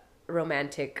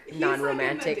romantic,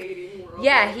 non-romantic. Like in the dating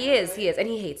world, he is. And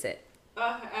he hates it.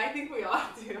 I think we all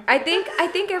do. I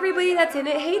think everybody that's in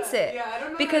it hates it. Yeah, I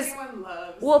don't know because, if anyone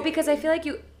loves well, because I feel like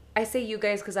I say you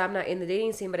guys because I'm not in the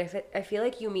dating scene, but I feel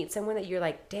like you meet someone that you're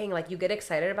like, dang, like you get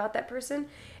excited about that person,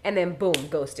 and then boom,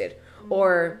 ghosted.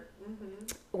 Or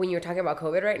when you're talking about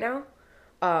COVID right now,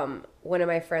 one of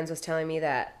my friends was telling me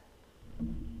that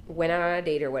went out on a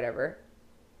date or whatever,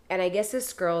 and I guess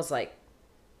this girl's like,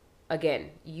 again,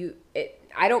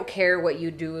 I don't care what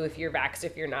you do, if you're vaxxed,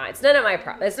 if you're not. It's none of my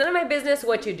problem. It's none of my business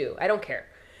what you do. I don't care.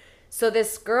 So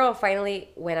this girl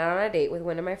finally went out on a date with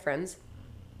one of my friends.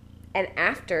 And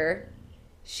after,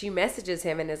 she messages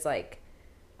him and is like,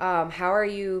 how are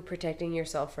you protecting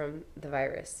yourself from the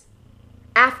virus?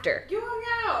 After. You hung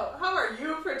out. How are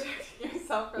you protecting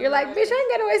yourself from You're the like, virus? bitch, I ain't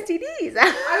got no STDs. I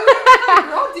was like,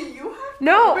 girl, do you have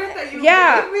no. COVID that you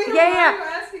Yeah. gave me? Yeah, Why yeah. are you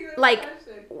asking this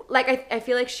question? Like I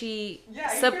feel like she you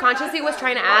subconsciously could was ask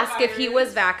trying to that. ask if he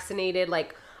was vaccinated,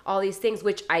 like all these things,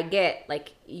 which I get.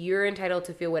 Like, you're entitled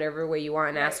to feel whatever way you want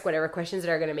and ask whatever questions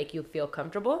that are going to make you feel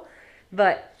comfortable.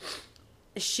 But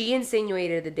she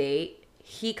insinuated the date.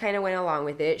 He kind of went along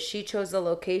with it. She chose the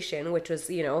location, which was,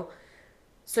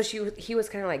 so he was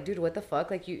kind of like, dude, what the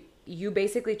fuck? Like, you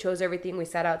basically chose everything. We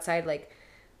sat outside,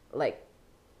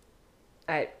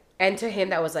 and to him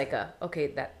that was like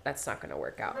okay, that's not gonna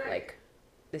work out. Right. Like,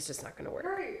 it's just not gonna work.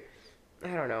 Right.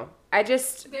 I don't know.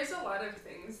 There's a lot of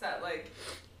things that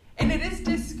and it is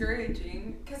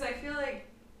discouraging because I feel like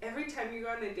every time you go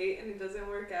on a date and it doesn't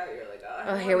work out, you're like,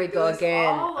 oh, here we go again.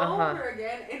 All over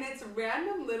again, and it's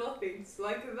random little things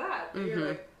like that. You're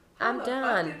like, I'm how the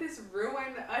done. fuck did this ruin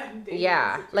a dating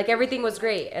Yeah, situation? like everything was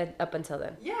great up until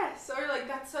then. Yes, or like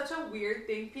that's such a weird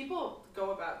thing. People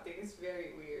go about things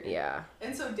very weird. Yeah.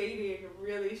 And so dating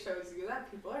really shows you that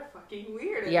people are fucking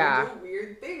weird and Yeah. they do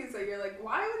weird things. Like you're like,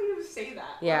 why would you say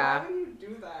that? Yeah. Or why would you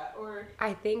do that? Or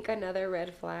I think another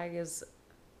red flag is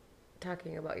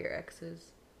talking about your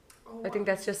exes. oh, I think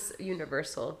that's just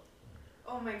universal.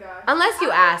 oh my gosh. Unless you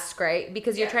ask, right?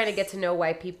 Because you're trying to Yes. get to know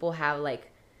why people have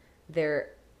like their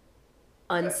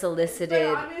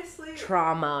unsolicited but honestly,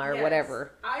 trauma or yes,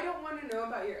 whatever. I don't want to know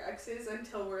about your exes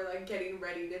until we're like getting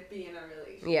ready to be in a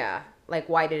relationship. Yeah. Like,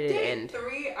 why did it Date end?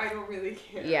 3, I don't really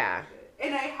care. Yeah. about it.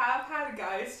 And I have had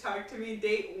guys talk to me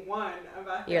date 1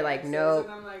 about their You're like, exes, nope.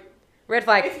 and I'm like, Red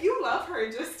flag. if you love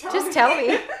her, just tell me.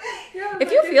 Yeah,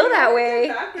 If you feel that wanna way,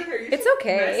 get back with her, you it's should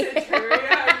okay. Message her.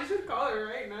 Yeah, you should call her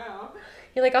right now.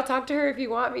 You're like, I'll talk to her if you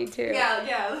want me to.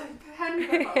 Yeah, like, hand me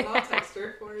the phone. I'll text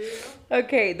her for you.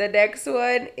 Okay, the next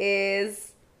one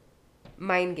is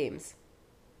mind games.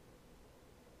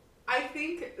 I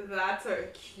think that's a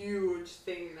huge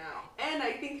thing now. And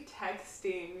I think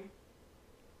texting,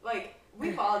 like,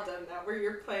 we've all done that where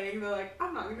you're playing, they're like,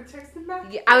 I'm not going to text him back.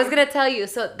 Yeah, I was gonna tell you,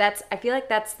 so I feel like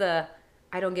that's the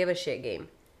I don't give a shit game.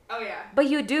 Oh, yeah. But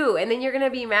you do, and then you're gonna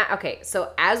be mad. Okay,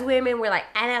 so as women, we're like,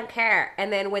 I don't care.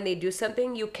 And then when they do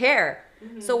something, you care.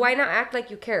 Mm-hmm. So why not act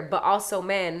like you care? But also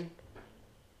men,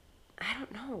 I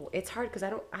don't know. It's hard because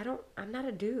I'm not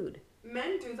a dude.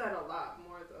 Men do that a lot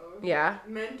more, though. Yeah.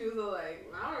 Men do the,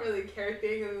 like, I don't really care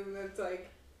thing, and then it's like,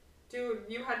 dude,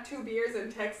 you had 2 beers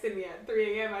and texted me at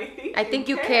 3 a.m. I think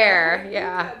you care.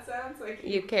 Yeah. That sounds like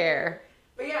You care.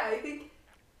 But yeah, I think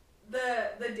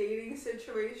the dating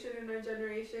situation in our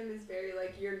generation is very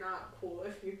like, you're not cool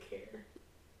if you care.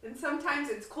 And sometimes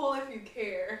it's cool if you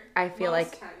care. I feel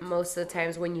Most like times most of it's the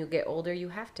times when you get older, you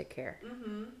have to care.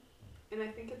 Mm-hmm. And I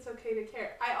think it's okay to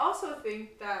care. I also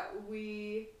think that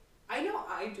I know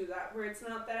I do that, where it's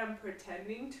not that I'm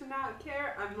pretending to not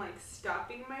care. I'm like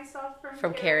stopping myself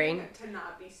from caring. to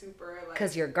not be super like.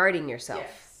 Because you're guarding yourself.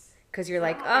 Yes. Because you're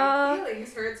like, my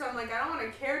feelings hurt, so I'm like, I don't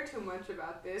want to care too much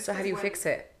about this. So how do you fix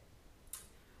it?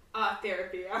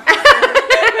 Therapy.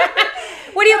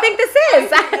 What do you think this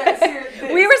is?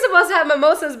 Yes, We were supposed to have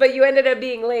mimosas, but you ended up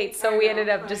being late, so we I ended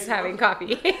know, up just I know. having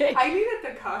coffee. I needed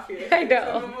the coffee. I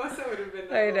know. The mimosa would have been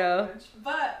a I little know. much.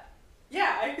 But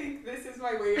yeah, I think this is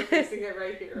my way of fixing it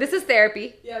right here. This is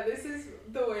therapy. Yeah, this is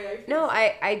the way I fix No,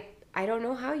 it. I don't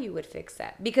know how you would fix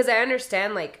that. Because I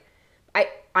understand, like,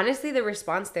 honestly, the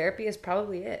response therapy is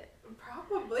probably it.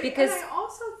 Probably. Because- and I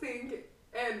also think,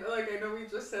 and like I know we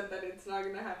just said that it's not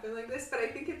gonna happen like this, but I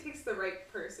think it takes the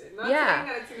right person. Not Yeah. saying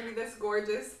that it's gonna be this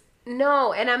gorgeous.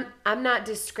 No, and I'm not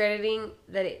discrediting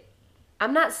that it.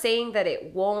 I'm not saying that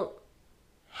it won't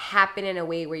happen in a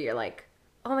way where you're like,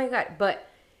 oh my god, but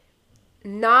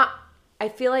not. I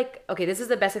feel like, okay, this is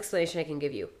the best explanation I can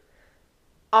give you.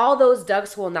 All those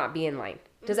ducks will not be in line.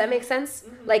 Does that make sense?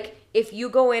 Mm-hmm. Like, if you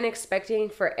go in expecting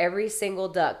for every single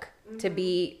duck to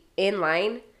be in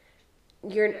line,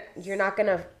 you're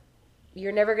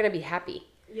never gonna be happy.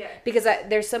 Yeah. Because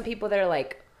there's some people that are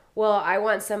like, well, I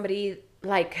want somebody,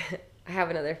 like, I have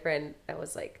another friend that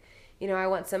was like, I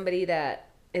want somebody that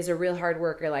is a real hard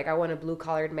worker. Like, I want a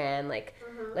blue-collared man, like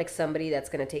somebody that's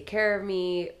going to take care of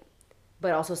me,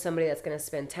 but also somebody that's going to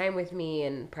spend time with me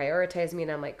and prioritize me.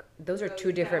 And I'm like, those are So two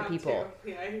you different can't have people. two.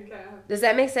 Yeah, you can't have. Does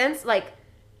that make sense? Like,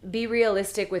 be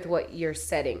realistic with what you're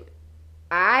setting.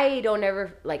 I don't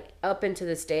ever, like, up into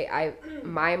this day,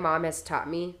 my mom has taught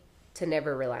me to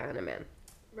never rely on a man.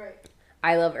 Right.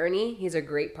 I love Ernie. He's a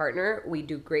great partner. We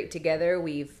do great together.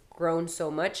 We've grown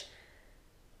so much.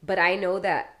 But I know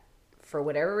that for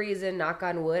whatever reason, knock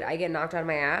on wood, I get knocked on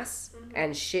my ass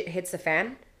and shit hits the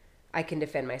fan, I can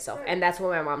defend myself. Right. And that's what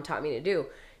my mom taught me to do.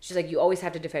 She's like, you always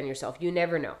have to defend yourself. You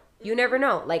never know. You never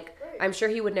know. Like, Right. I'm sure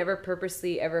he would never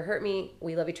purposely ever hurt me.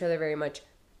 We love each other very much.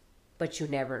 But you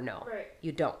never know. Right.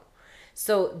 You don't.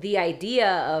 So the idea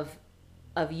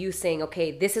of you saying,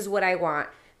 okay, this is what I want.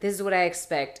 This is what I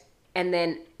expect. And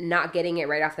then not getting it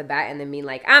right off the bat and then being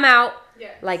like, I'm out.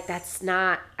 Yes. Like, that's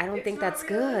not, I don't It's think not that's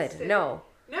realistic. good. No.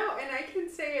 No, and I can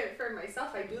say it for myself.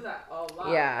 I do that a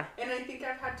lot. Yeah. And I think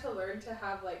I've had to learn to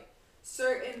have like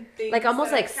certain things, Like,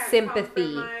 almost that I like can't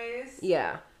sympathy. compromise.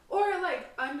 Yeah. Or like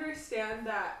understand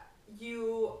that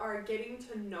you are getting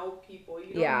to know people.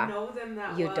 You don't Yeah. know them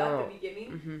that You well don't. at the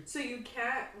beginning. Mm-hmm. So you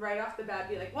can't right off the bat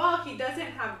be like, well, he doesn't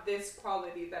have this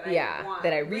quality that I Yeah. want.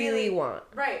 That I really want.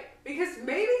 Right. Because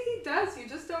maybe he does. You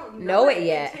just don't Know know it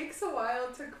yet. It takes a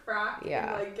while to crack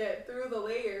Yeah. and like get through the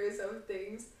layers of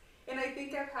things. And I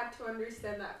think I've had to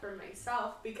understand that for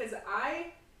myself because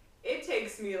I it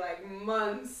takes me like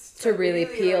months to really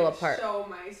peel like, apart. show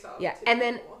myself. Yeah, to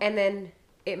people. and then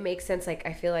it makes sense. Like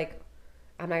I feel like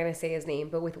I'm not gonna say his name,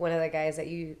 but with one of the guys that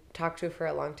you talked to for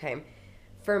a long time,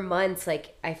 for months,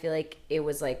 like I feel like it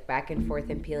was like back and forth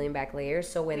and peeling back layers.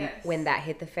 So when that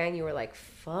hit the fan, you were like,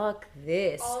 "Fuck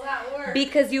this!" All that work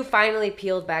because you finally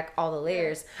peeled back all the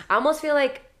layers. Yes. I almost feel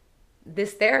like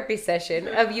this therapy session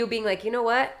of you being like, you know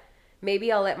what,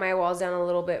 maybe I'll let my walls down a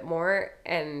little bit more,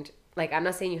 and like I'm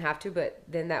not saying you have to, but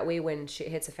then that way when shit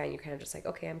hits the fan, you're kind of just like,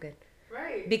 okay, I'm good.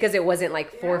 Right. Because it wasn't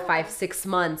like 4, 5, 6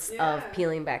 months of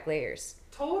peeling back layers.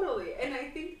 Totally. And I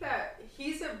think that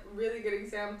he's a really good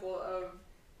example of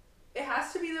it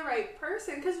has to be the right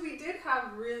person, because we did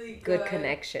have really good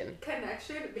connection,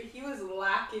 but he was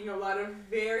lacking a lot of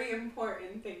very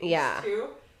important things too.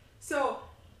 So,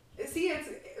 see,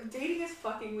 dating is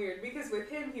fucking weird, because with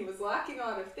him, he was lacking a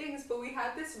lot of things, but we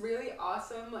had this really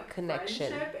awesome like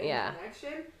friendship and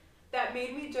connection that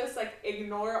made me just like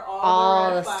ignore all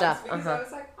the red flags stuff because I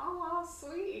was like, oh,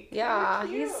 sweet. Yeah,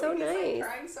 he's so nice.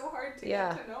 Like trying so hard to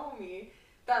get to know me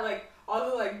that like all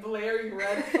the like blaring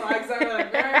red flags I were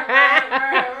like,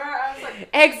 I was like,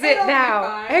 exit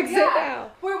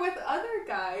now. Where with other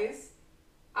guys,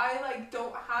 I like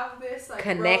don't have this like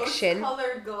connection,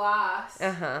 rose-colored glass.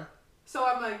 So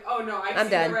I'm like, oh no, I see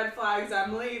the red flags,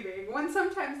 I'm leaving. When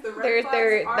sometimes the red flags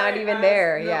they're not even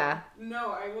there.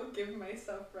 No, I will give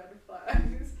myself red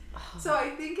flags. So I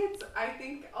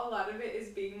think a lot of it is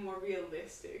being more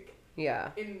realistic.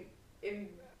 Yeah. In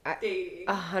dating.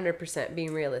 100%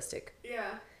 being realistic. Yeah.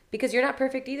 Because you're not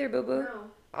perfect either, boo boo. No.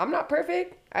 I'm not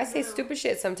perfect. I say stupid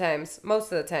shit sometimes,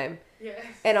 most of the time. Yes.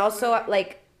 And also,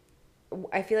 like,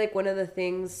 I feel like one of the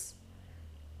things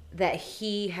that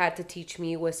he had to teach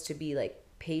me was to be like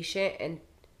patient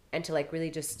and to like really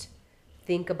just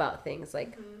think about things.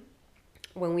 Like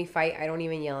when we fight, I don't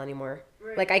even yell anymore.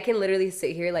 Right. Like I can literally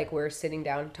sit here like we're sitting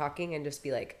down talking and just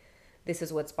be like, this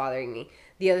is what's bothering me.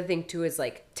 The other thing too is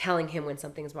like telling him when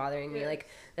something's bothering me. Like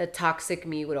the toxic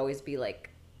me would always be like,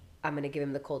 I'm going to give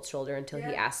him the cold shoulder until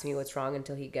he asks me what's wrong,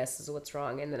 until he guesses what's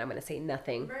wrong, and then I'm going to say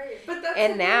nothing. Right. But that's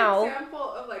an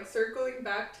example of, like, circling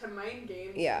back to mind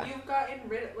games. Yeah. You've gotten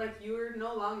rid of, like, you're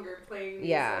no longer playing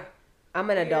these, like, I'm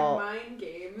an adult. Mind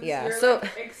games. Yeah. You're, so,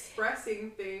 like,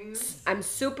 expressing things. I'm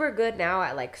super good now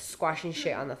at, like, squashing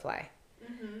shit on the fly.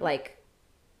 Like,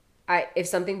 if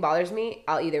something bothers me,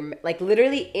 I'll either, like,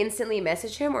 literally instantly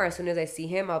message him, or as soon as I see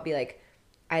him, I'll be like,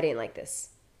 I didn't like this.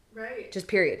 Right. Just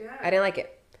period. Yeah. I didn't like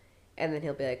it. And then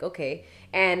he'll be like, okay.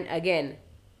 And again,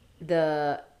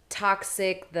 the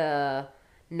toxic, the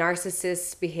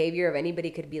narcissist behavior of anybody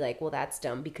could be like, well, that's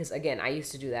dumb. Because again, I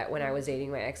used to do that when I was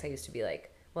dating my ex. I used to be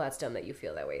like, well, that's dumb that you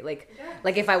feel that way. Like,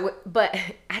 like if I would, but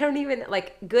I don't even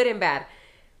like good and bad.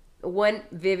 One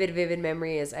vivid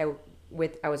memory is I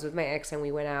was with my ex and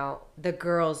we went out. The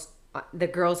girls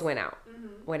went out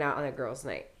on a girls'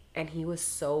 night, and he was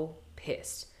so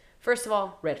pissed. First of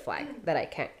all, red flag that I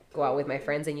can't go out with my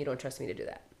friends and you don't trust me to do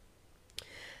that.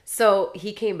 So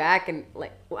he came back and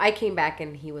I came back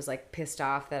and he was like pissed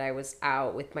off that I was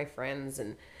out with my friends,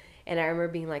 and I remember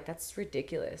being like, that's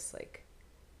ridiculous.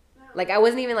 Like I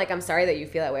wasn't even like, I'm sorry that you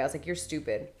feel that way. I was like, you're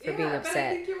stupid for being upset. But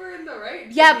I think you were in the right.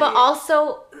 Yeah, but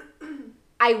also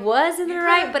I was in the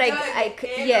right, but I could,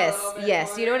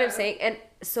 yes, you know what I'm saying? And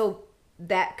so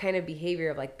that kind of behavior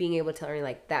of like being able to tell me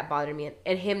like that bothered me,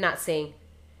 and him not saying,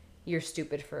 you're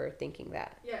stupid for thinking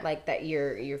that. Yeah. Like that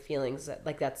your feelings,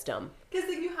 like that's dumb. Because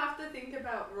then you have to think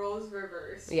about roles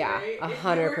reversed. Yeah, right? 100%.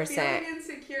 If you were feeling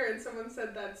insecure and someone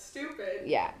said that's stupid.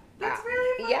 Yeah. That's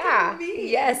really fucking mean.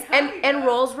 Yes. And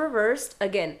roles reversed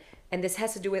again. And this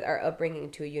has to do with our upbringing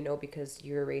too, you know, because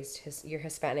you're you're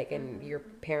Hispanic and your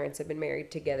parents have been married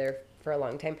together for a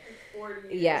long time. 40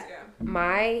 years. Yeah.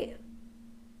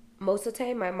 Most of the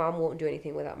time, my mom won't do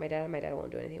anything without my dad, and my dad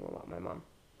won't do anything without my mom.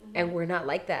 And we're not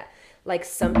like that. Like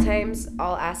sometimes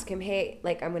I'll ask him, hey,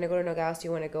 like I'm going to go to Nogales. Do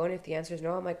you want to go? And if the answer is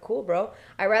no, I'm like, cool, bro.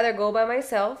 I'd rather go by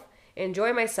myself,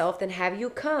 enjoy myself, than have you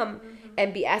come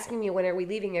and be asking me when are we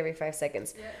leaving every 5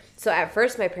 seconds. Yes. So at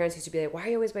first my parents used to be like, why are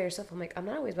you always by yourself? I'm like, I'm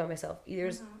not always by myself.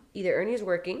 Either Ernie's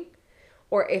working,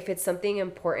 or if it's something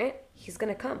important, he's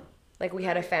going to come. Like we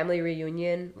had a family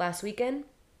reunion last weekend.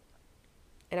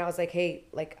 And I was like, hey,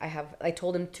 like I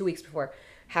told him 2 weeks before,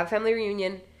 have a family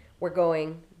reunion. We're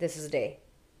going, this is a day.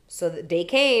 So the day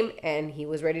came and he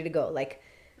was ready to go. Like,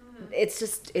 it's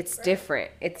just, it's different.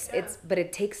 But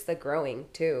it takes the growing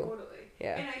too. Totally.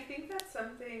 Yeah. And I think that's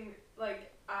something,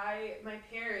 like, my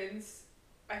parents,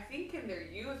 I think in their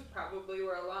youth probably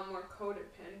were a lot more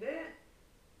codependent.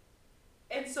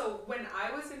 And so when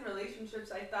I was in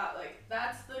relationships, I thought like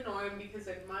that's the norm because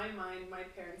in my mind, my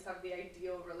parents have the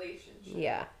ideal relationship.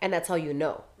 Yeah, and that's how you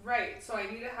know. Right. So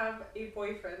I need to have a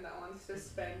boyfriend that wants to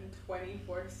spend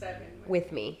 24/7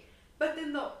 with me. But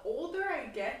then the older I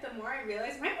get, the more I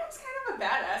realize my mom's kind of a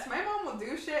badass. My mom will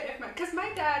do shit because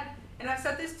my dad, and I've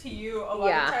said this to you a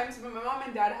lot of times, but my mom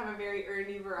and dad have a very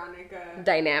Ernie Veronica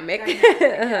dynamic.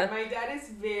 Yeah, my dad is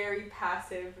very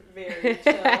passive, very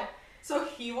chill. So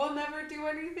he will never do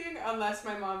anything unless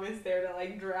my mom is there to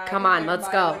like drag Come on, him let's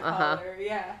by go. the collar.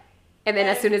 Yeah. And then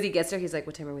as soon as he gets there, he's like,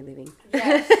 what time are we leaving?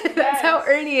 Yes, That's how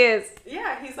Ernie is.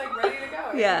 Yeah, he's like ready to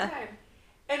go yeah. anytime.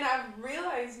 And I've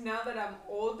realized now that I'm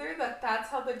older that that's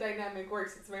how the dynamic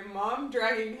works. It's my mom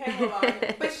dragging him along,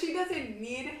 but she doesn't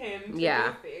need him to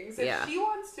do things. If she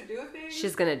wants to do things,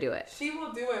 she's going to do it. She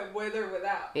will do it with or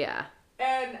without. Yeah.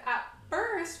 And at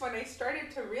first, when I started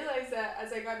to realize that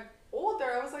as I got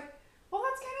older, I was like, well,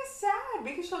 that's kind of sad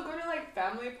because she'll go to like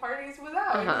family parties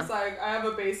without. And it's like, I have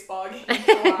a baseball game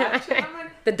to watch. And I'm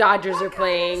like, the Dodgers are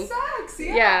playing. Sucks.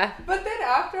 Yeah. But then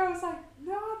after I was like,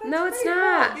 no, it's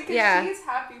not. Cool because she's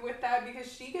happy with that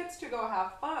because she gets to go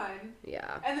have fun.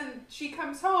 Yeah. And then she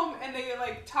comes home and they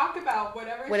like talk about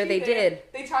whatever they did.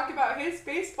 They talk about his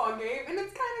baseball game and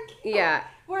it's kind of cute. Yeah.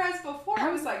 Whereas before I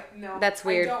was like, no, that's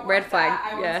weird. I don't Red want flag.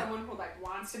 That. I want someone who like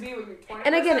wants to be with me 24/7.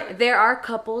 And again, there are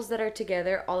couples that are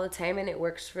together all the time and it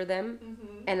works for them.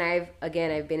 Mm-hmm. And I've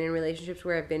been in relationships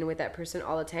where I've been with that person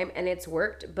all the time and it's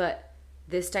worked, but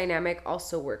this dynamic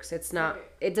also works. It's not,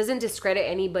 it doesn't discredit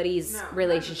anybody's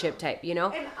relationship type, you know?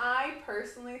 And I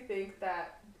personally think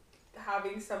that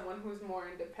having someone who's more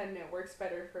independent works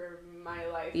better for my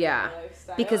life. Yeah. And my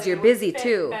lifestyle. Because like, you're busy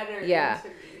too. Yeah.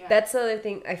 That's the other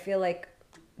thing I feel like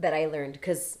that I learned.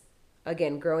 Because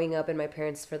again, growing up and my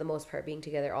parents, for the most part, being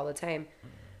together all the time,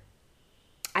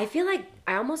 I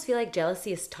almost feel like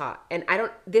jealousy is taught. And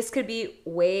this could be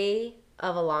way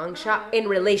of a long shot in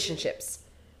relationships.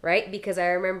 Right? Because I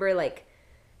remember, like,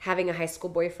 having a high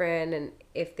school boyfriend, and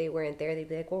if they weren't there, they'd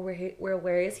be like, well,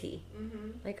 where is he? Mm-hmm.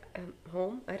 Like,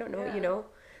 home? I don't know, you know?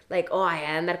 Like, oh, I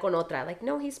andar con otra. Like,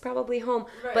 no, he's probably home.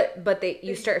 Right. But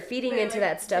you start feeding into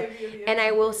that stuff. And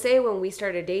I will say, when we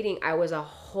started dating, I was a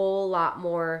whole lot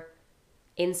more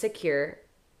insecure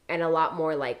and a lot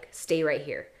more, like, stay right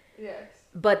here. Yes.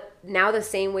 But now the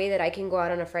same way that I can go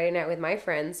out on a Friday night with my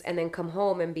friends and then come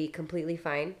home and be completely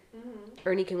fine,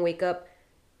 Ernie can wake up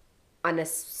on a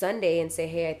Sunday and say,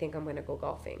 hey, I think I'm going to go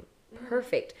golfing.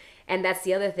 Perfect. And that's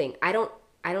the other thing. I don't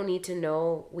need to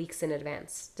know weeks in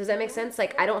advance. Does that make sense?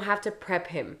 Like, I don't have to prep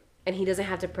him and he doesn't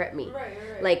have to prep me.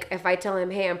 Right. Like, if I tell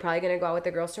him, hey, I'm probably going to go out with the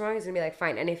girls tomorrow, he's going to be like,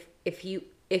 fine. And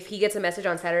if he gets a message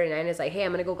on Saturday night and is like, hey,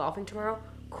 I'm going to go golfing tomorrow,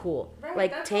 cool. Right,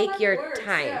 like, take your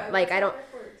time. Yeah, like,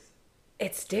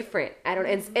 it's different.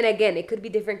 And again, it could be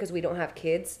different because we don't have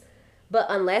kids. But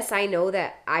unless I know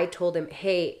that I told him,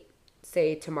 hey,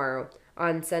 say tomorrow,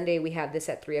 on Sunday we have this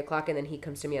at 3:00, and then he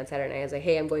comes to me on Saturday night and is like,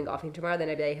 hey, I'm going golfing tomorrow. Then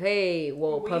I'd be like, hey,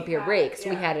 well, pump your brakes.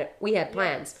 Yeah. We had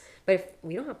plans. But if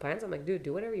we don't have plans, I'm like, dude,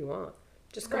 do whatever you want.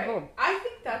 Just come home. I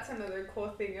think that's another cool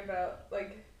thing about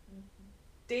like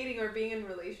dating or being in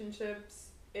relationships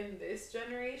in this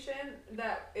generation,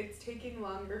 that it's taking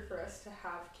longer for us to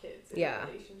have kids in a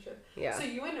relationship. Yeah. So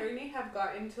you and Ernie have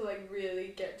gotten to like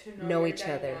really get to know each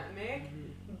other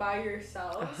by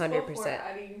yourselves 100%. Before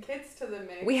adding kids to the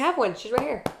mix. We have one. She's right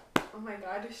here. Oh my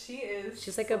god,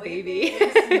 she's like a baby.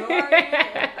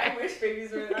 I wish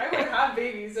babies were. I would have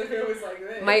babies if it was like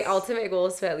this. My ultimate goal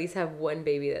is to at least have one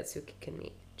baby that Suki can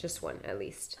meet. Just one, at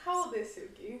least. How old is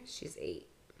Suki? She's 8.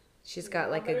 She's got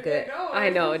like a good.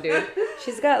 I know, dude.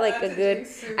 She's got like a good.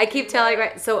 I keep telling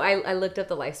so I looked up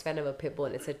the lifespan of a pit bull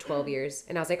and it said 12 years,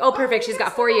 and I was like, oh, perfect. She's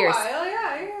got 4 years.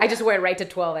 Yeah. I just went right to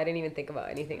 12. I didn't even think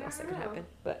about anything else that could happen.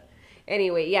 But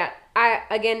anyway, yeah.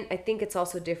 I think it's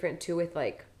also different too with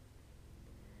like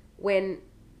when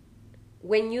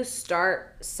you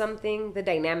start something, the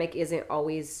dynamic isn't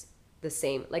always the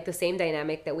same. Like the same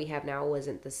dynamic that we have now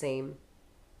wasn't the same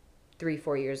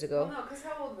 3-4 years ago. Well, no, because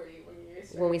how old were you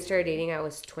when we started dating? I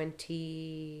was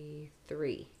 23.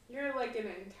 You're like an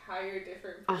entire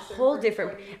different person. A whole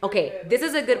different. Okay, this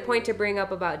is a good point to bring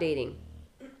up about dating.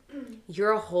 You're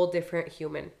a whole different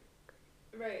human.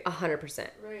 Right. 100%.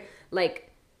 Right. Like,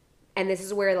 and this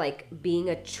is where like being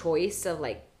a choice of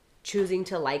like choosing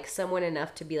to like someone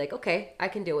enough to be like, okay, I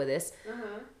can deal with this.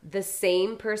 The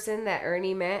same person that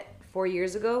Ernie met 4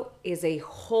 years ago is a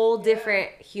whole different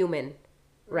human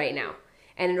right now.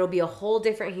 And it'll be a whole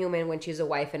different human when she's a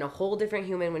wife and a whole different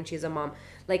human when she's a mom.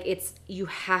 Like you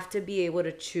have to be able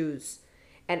to choose.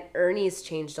 And Ernie's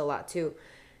changed a lot too.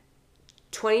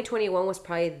 2021 was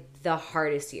probably the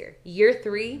hardest year. Year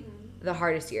 3, the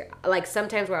hardest year. Like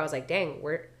sometimes where I was like, dang,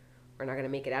 we're not gonna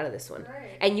make it out of this one.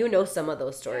 Right. And you know some of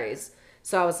those stories.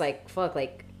 So I was like, fuck,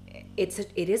 like it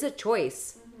is a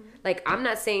choice. Like I'm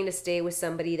not saying to stay with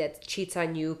somebody that cheats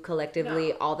on you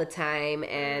collectively all the time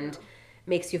and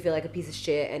makes you feel like a piece of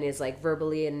shit and is like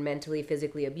verbally and mentally,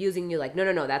 physically abusing you. Like,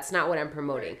 no, that's not what I'm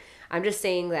promoting. I'm just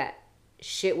saying that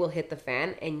shit will hit the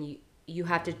fan and you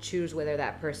have to choose whether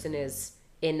that person is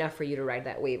enough for you to ride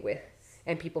that wave with.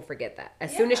 And people forget that.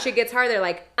 As soon as shit gets hard, they're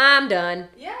like, I'm done.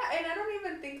 Yeah, and I don't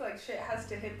even think like shit has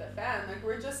to hit the fan. Like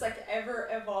we're just like ever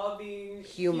evolving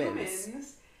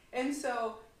humans. And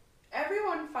so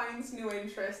everyone finds new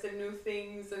interests and new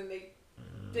things and they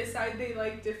decide they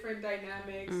like different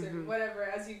dynamics and whatever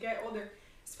as you get older.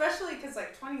 Especially because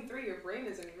like 23, your brain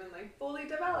isn't even like fully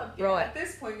developed yet. At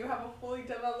this point, you have a fully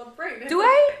developed brain. Do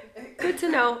I? Good to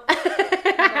know.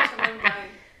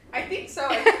 I think so.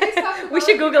 I think we stopped we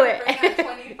should Google it. At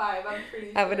 25, I'm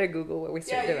pretty sure. I'm gonna Google when we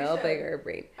start developing our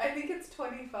brain. I think it's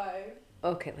 25.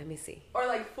 Okay, let me see. Or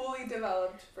like fully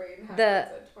developed brain happens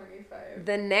at 25.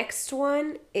 The next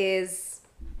one is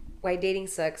why dating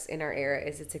sucks in our era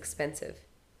is it's expensive.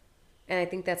 And I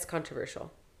think that's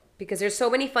controversial. Because there's so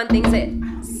many fun things that... I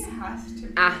don't think it has to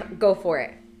be. Go for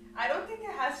it. I don't think it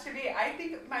has to be. I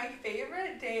think my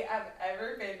favorite date I've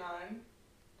ever been on,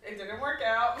 it didn't work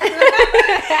out. But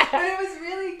it was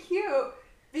really cute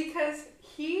because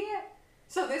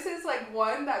so this is like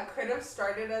one that could have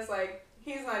started as like,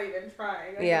 he's not even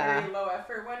trying. Like a very low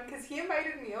effort one because he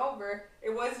invited me over.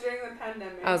 It was during the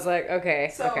pandemic. I was like,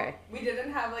 okay. We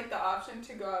didn't have like the option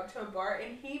to go out to a bar,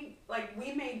 and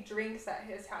we made drinks at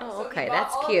his house. Oh, okay, so he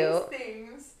that's bought cute. all these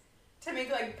things to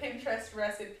make like Pinterest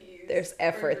recipes. There's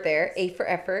effort there. A for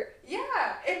effort. Yeah,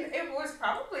 and it was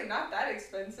probably not that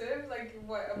expensive. Like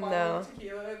a bottle of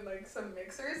tequila and like some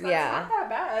mixers. That's not that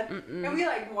bad. Mm-mm. And we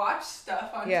like watched stuff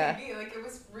on TV. Like it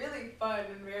was really fun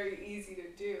and very easy to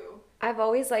do. I've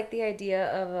always liked the idea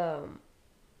of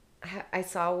I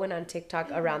saw one on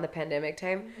TikTok around the pandemic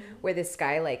time where this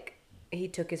guy like he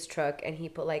took his truck and he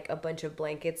put like a bunch of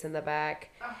blankets in the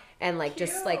back and like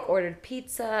just like ordered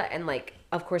pizza and like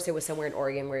of course it was somewhere in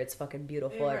Oregon where it's fucking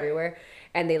beautiful everywhere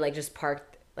and they like just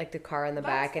parked like the car in the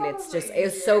back and it's just it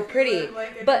was so pretty.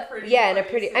 But in a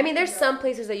pretty I mean there's some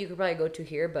places that you could probably go to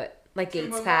here but like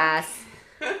Gates Pass.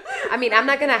 I mean, I'm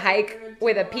not gonna hike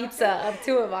with a pizza up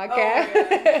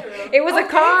Tuamaca. It was a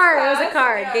car. It was a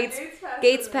car. Yeah,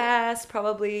 Gates Pass,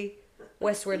 probably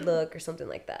Westward Look or something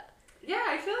like that. Yeah,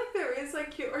 I feel like there is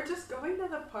like cute or just going to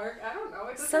the park. I don't know.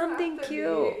 It doesn't something have to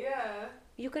cute. Be, yeah.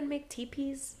 You can make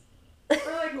teepees. Or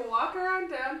like walk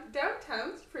around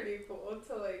downtown's pretty cool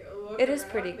to like look. It is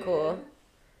pretty cool.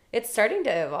 It's starting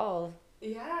to evolve.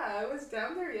 Yeah, I was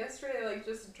down there yesterday, like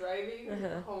just driving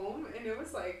home, and it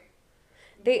was like.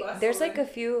 There's like a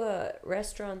few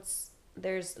restaurants.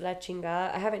 There's La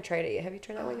Chingada. I haven't tried it yet. Have you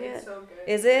tried that one yet? It's so good.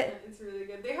 Is it? It's really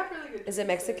good. They have really good. Is it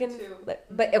Mexican? Too.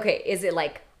 But okay, is it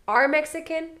like our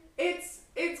Mexican? It's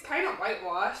kind of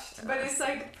whitewashed, but it's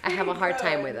like. I have a hard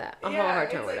time with that. I have a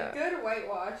hard time with that. It's like good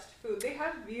whitewashed food. They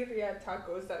have birria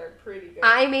tacos that are pretty good.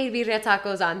 I made birria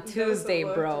tacos on Tuesday,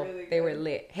 bro. Really they were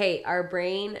lit. Hey, our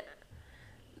brain.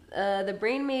 The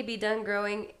brain may be done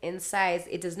growing in size.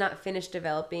 It does not finish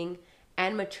developing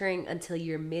and maturing until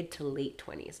your mid to late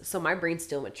 20s. So my brain's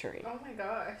still maturing. Oh my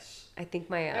gosh. I think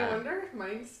my... I wonder if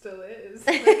mine still is.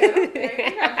 Like, I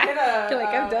think I've hit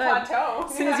I'm done. plateau.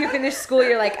 As soon as you finish school,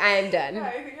 you're like, I am done. Yeah,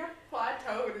 I think I've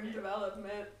plateaued in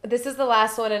development. This is the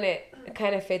last one, and it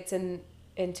kind of fits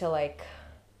into like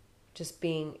just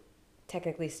being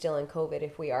technically still in COVID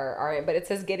if we are. But it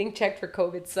says getting checked for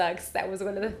COVID sucks. That was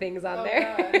one of the things on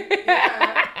there. God.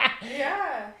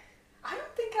 Yeah. I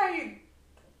don't think I...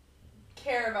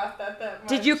 care about that much.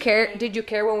 Did you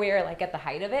care when we were like at the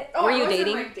height of it? Oh, were you I wasn't,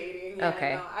 dating? Like, dating. Yeah,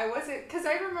 okay. No, I wasn't because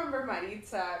I remember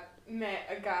Maritza met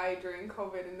a guy during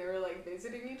COVID and they were like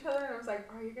visiting each other and I was like,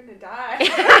 oh, you're gonna die.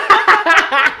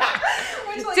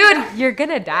 Which, like, dude, you're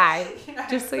gonna die. Yeah,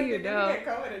 just so you know. Get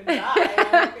COVID and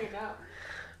die.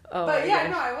 Oh, but yeah,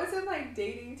 no, I wasn't like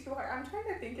dating too hard. I'm trying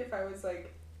to think if I was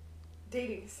like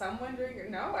dating someone during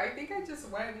it. No, I think I just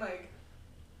went like.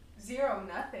 0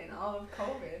 nothing all of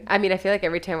COVID. I mean, I feel like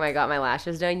every time I got my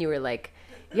lashes done, you were like,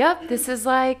 "Yep, this is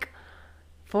like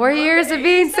 4 years of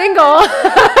being single."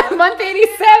 Month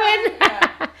 87.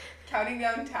 Yeah. Counting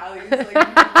down tallies,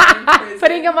 like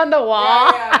putting them on the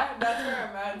wall. Yeah, that's where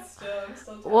I'm at still. I'm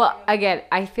still. Well, again,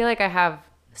 I feel like I have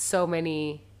so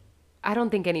many. I don't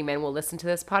think any men will listen to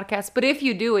this podcast, but if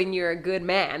you do and you're a good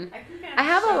man, I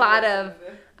have a lot of.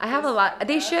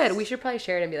 They should. We should probably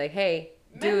share it and be like, "Hey,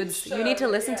 dudes, you need to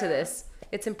listen to this."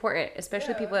 It's important,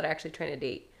 especially Yeah. people that are actually trying to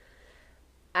date.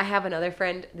 I have another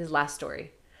friend, this last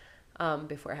story,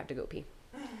 before I have to go pee.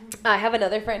 I have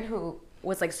another friend who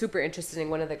was like super interested in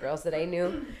one of the girls that I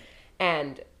knew.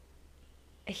 And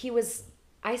she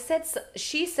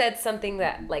said something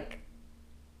that like,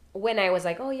 when I was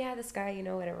like, oh yeah, this guy, you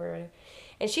know, whatever.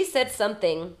 And she said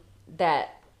something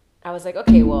that I was like,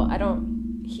 okay, well,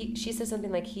 she said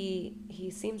something like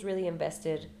he seems really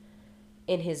invested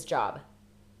in his job.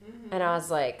 Mm-hmm. And I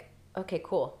was like, okay,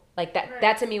 cool. Like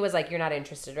that to me was like, you're not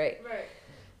interested, right? Right.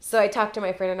 So I talked to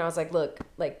my friend and I was like, look,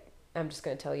 like, I'm just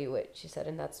going to tell you what she said.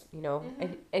 And that's, you know,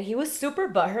 and he was super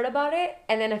butthurt about it.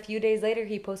 And then a few days later,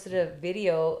 he posted a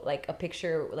video, like a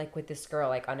picture, like with this girl,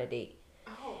 like on a date.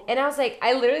 Oh. And I was like,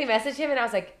 I literally messaged him and I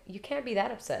was like, you can't be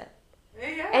that upset.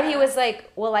 Yeah. And he was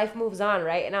like, well, life moves on,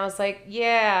 right? And I was like,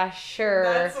 yeah, sure.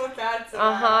 That's what that's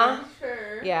about. I'm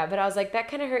sure. Yeah, but I was like, that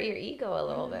kind of hurt your ego a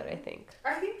little bit, I think.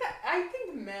 I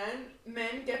think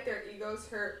men get their egos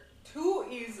hurt too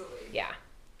easily. Yeah.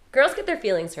 Girls get their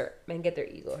feelings hurt. Men get their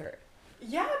ego hurt.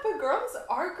 Yeah, but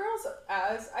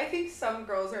I think some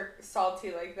girls are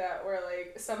salty like that, where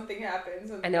like something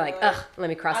happens and they're like, ugh, let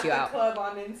me cross you out. At the club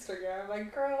on Instagram,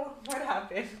 like, girl, what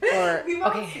happened? Or we've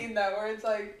all seen that, where it's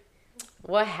like,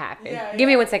 what happened? Yeah, Give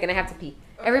me 1 second. I have to pee.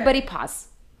 Okay. Everybody pause.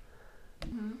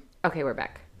 Mm-hmm. Okay, we're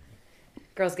back.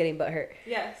 Girls getting butt hurt.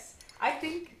 Yes. I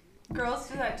think girls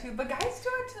do that too, but guys do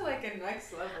it to like a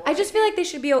next level. I just feel like they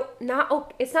should be it's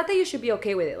not that you should be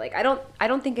okay with it. Like I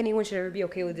don't think anyone should ever be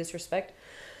okay with disrespect.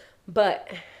 But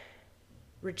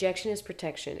rejection is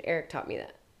protection. Eric taught me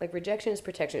that. Like rejection is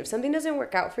protection. If something doesn't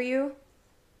work out for you,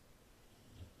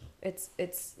 it's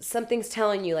something's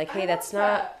telling you like, hey, that's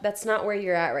not where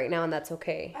you're at right now, and that's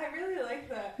okay. I really like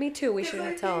that. Me too. We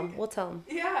should tell them. We'll tell them.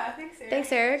 Yeah, thanks, Eric.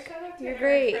 Thanks, Eric. Shout out to You're Eric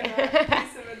great. for that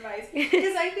piece of advice.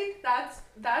 Because I think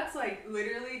that's like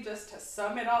literally just to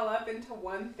sum it all up into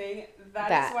one thing.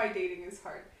 That is why dating is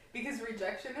hard. Because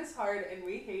rejection is hard, and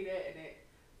we hate it, and it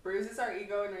bruises our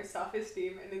ego and our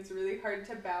self-esteem, and it's really hard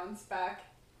to bounce back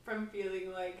from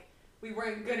feeling like we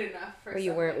weren't good enough for or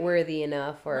you weren't worthy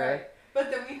enough, or right. But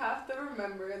then we have to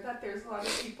remember that there's a lot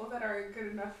of people that aren't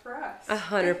good enough for us.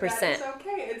 100%. It's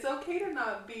okay. It's okay to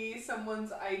not be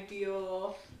someone's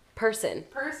ideal person.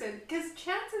 Because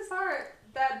chances are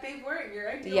that they weren't your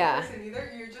ideal person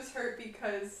either. You're just hurt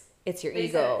because it's your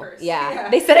ego. Said it first. Yeah.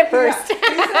 They said it first. Yeah. They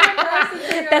said it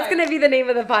first. That's going to be the name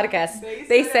of the podcast.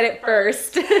 They said it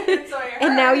first.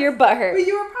 And now you're butthurt. But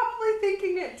you were probably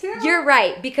thinking it too. You're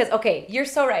right. Because, okay, you're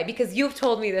so right. Because you've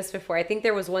told me this before. I think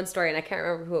there was one story, and I can't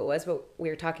remember who it was, but we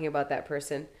were talking about that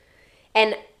person.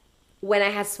 And when I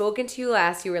had spoken to you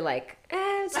last, you were like,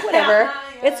 it's whatever.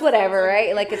 It's whatever,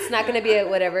 right? Like, it's not going to be a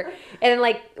whatever. And then,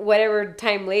 like, whatever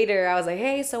time later, I was like,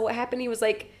 hey, so what happened? He was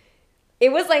like,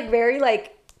 it was, like, very,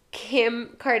 like,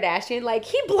 Kim Kardashian, like,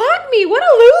 he blocked me, what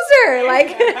a loser,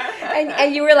 like,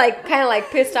 and you were like kind of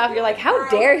like pissed off. You're like, how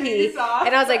dare he? And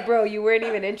I was like, bro, you weren't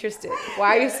even interested.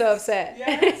 Why are you so upset?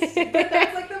 Yes, but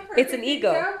that's like the perfect it's an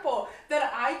ego example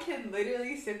that I can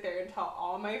literally sit there and tell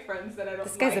all my friends that I don't.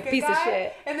 This guy's like a piece of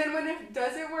shit. And then when it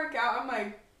doesn't work out, I'm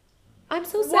like, I'm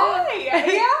so sad. Why? Yeah,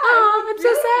 I'm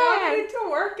so sad. Wanted it to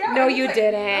work out. No, you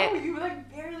didn't. No, you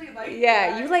like barely liked.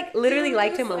 Yeah, you like literally you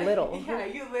liked him like, a little. Yeah,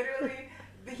 you literally.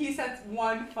 He says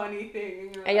one funny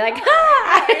thing, and you're like,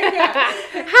 ha!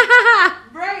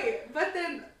 Right, but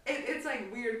then it's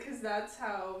like weird because that's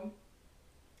how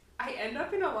I end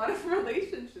up in a lot of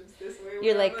relationships this way.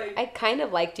 You're like, I kind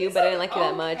of liked you, but I didn't like you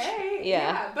that much.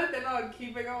 Yeah, but then I'll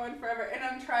keep it going forever, and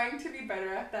I'm trying to be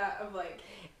better at that. Of like,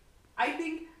 I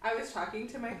think I was talking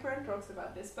to my friend Brooks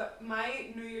about this, but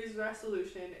my New Year's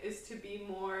resolution is to be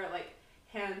more like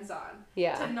hands-on.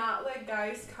 Yeah. To not let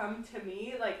guys come to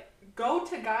me, like go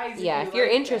to guys. If you're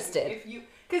interested.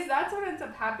 Because that's what ends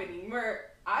up happening, where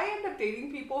I end up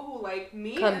dating people who like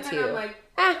me, come and then to you. I'm like,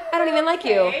 I don't even like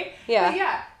you. Yeah. But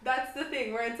yeah, that's the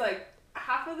thing where it's like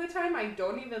half of the time I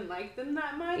don't even like them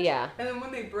that much. Yeah. And then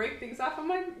when they break things off, I'm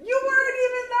like, you weren't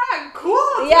even that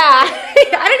cool. Yeah.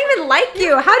 I don't even like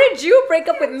you. How did you break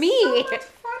up with me? So much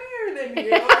funnier than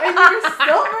you, and you're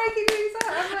still breaking things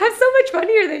up. I'm so much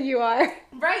funnier than you are.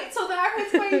 Right, so that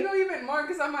hurts my ego even more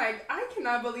because I'm like, I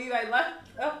cannot believe I let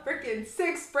a freaking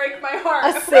 6 break my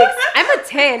heart. A 6. I'm a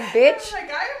 10, bitch. I'm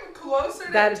like, I am closer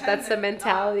to that's 10 that's the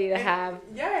mentality to have.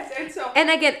 Yes, and so.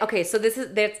 And again, okay, so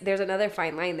there's another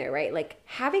fine line there, right? Like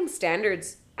having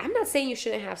standards. I'm not saying you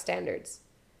shouldn't have standards.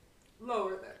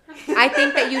 Lower them. I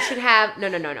think that you should have no.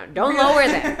 Don't lower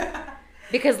them,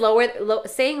 because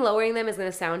saying lowering them is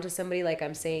gonna sound to somebody like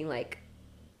I'm saying like,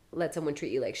 let someone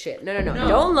treat you like shit. No.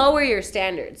 Don't lower your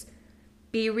standards.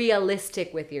 be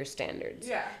realistic with your standards.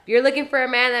 Yeah. If you're looking for a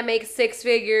man that makes 6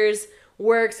 figures,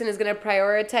 works, and is going to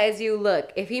prioritize you,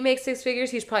 look, if he makes 6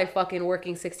 figures, he's probably fucking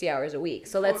working 60 hours a week.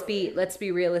 So Totally. let's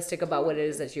be realistic about what it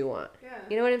is that you want. Yeah.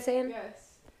 You know what I'm saying? Yes.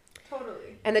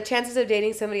 Totally. And the chances of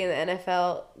dating somebody in the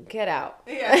NFL, get out.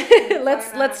 Yeah.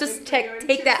 let's just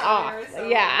take that off.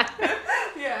 Yeah.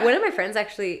 Yeah. One of my friends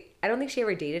actually, I don't think she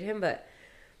ever dated him, but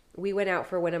we went out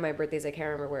for one of my birthdays. I can't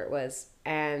remember where it was.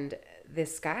 And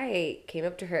this guy came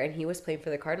up to her, and he was playing for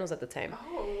the Cardinals at the time.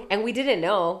 Oh. And we didn't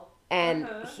know. And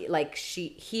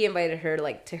he invited her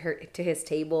to his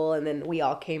table, and then we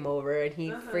all came over, and he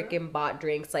freaking bought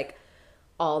drinks like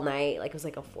all night. Like it was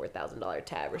like a $4,000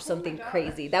 tab or something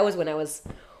crazy. That was when I was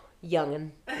young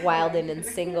and wild and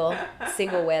single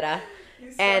wera.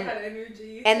 And had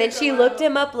energy and then she looked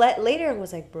him up later and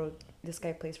was like, "Bro, this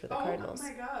guy plays for the Cardinals." Oh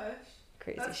my gosh.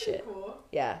 Crazy That's shit. Cool.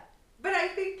 Yeah. But I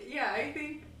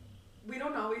think we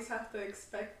don't always have to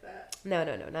expect that. No,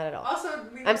 not at all. Also,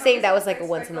 I'm saying that was like a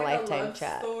once in a lifetime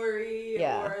chat. Story,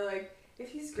 or like if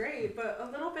he's great but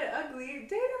a little bit ugly,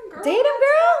 date him, girl. Date him,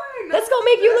 girl. That's gonna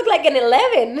make you look like an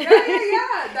 11.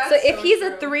 Yeah. That's so if he's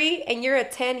true. a 3 and you're a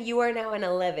 10, you are now an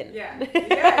 11. Yeah.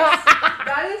 Yes.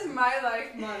 That is my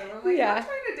life motto. I'm like, I'm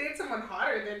trying to date someone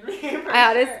hotter than me.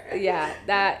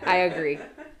 That I agree.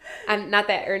 I'm not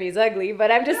that Ernie's ugly,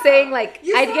 but I'm just saying, like,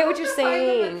 I get what you're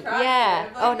saying. Yeah.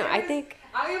 Like, oh no, I think.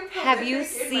 I am have you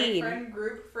seen in my friend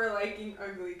group for liking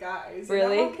ugly guys?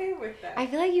 Really? And I'm okay with that. I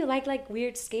feel like you like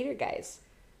weird skater guys.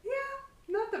 Yeah,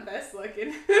 not the best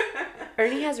looking.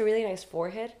 Ernie has a really nice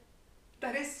forehead.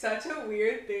 That is such a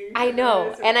weird thing. I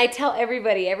know, and I tell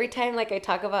everybody every time, like I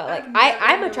talk about, like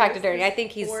I'm attracted to Ernie. I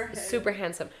think he's super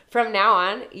handsome. From now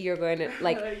on, you're going to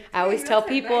like. I always tell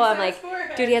people, I'm like,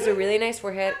 dude, he has a really nice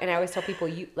forehead, and I always tell people,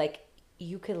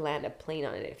 you could land a plane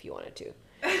on it if you wanted to.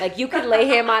 Like you could lay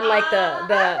him on like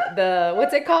the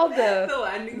what's it called,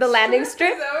 the landing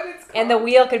strip, Is that what it's called? and the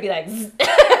wheel could be like right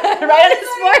on his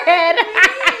forehead.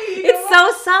 It's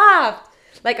so soft.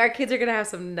 Like our kids are gonna have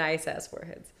some nice ass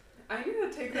foreheads. I need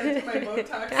to take that to my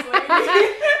Botox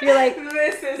lady. You're like,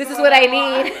 this is what I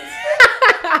need.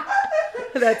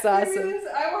 That's awesome.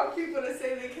 I want people to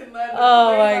say they can land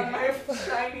on my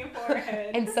shiny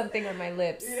forehead. And something on my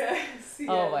lips. Yes.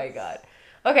 Oh my God.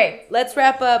 Okay, let's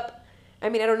wrap up. I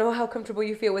mean, I don't know how comfortable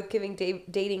you feel with giving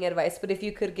dating advice, but if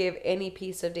you could give any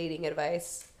piece of dating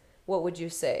advice, what would you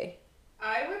say?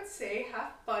 I would say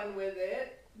have fun with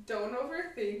it. Don't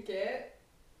overthink it.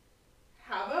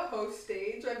 Have a host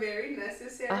stage, a very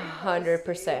necessary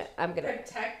 100%. I'm gonna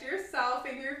protect yourself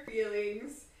and your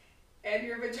feelings and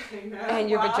your vagina.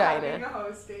 Having a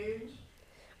host stage.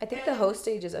 I think the host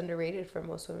stage is underrated for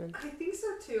most women. I think so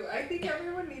too. I think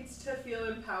everyone needs to feel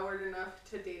empowered enough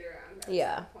to date around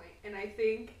at some point. And I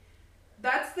think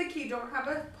that's the key. Don't have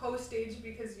a host stage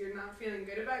because you're not feeling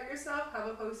good about yourself. Have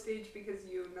a host stage because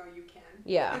you know you can.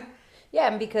 Yeah. Yeah,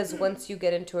 and because once you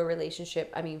get into a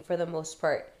relationship, I mean, for the most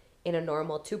part, in a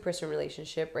normal 2-person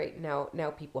relationship, right now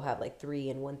people have like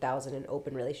 3 and 1,000 and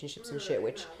open relationships and shit,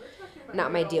 which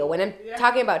not my deal. When I'm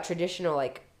talking about traditional,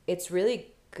 like it's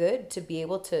really good to be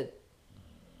able to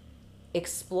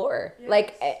explore. Yes.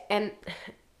 Like, and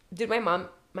dude, my mom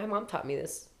taught me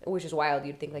this, which is wild.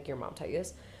 You'd think like your mom taught you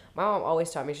this. My mom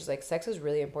always taught me, she's like, sex is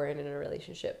really important in a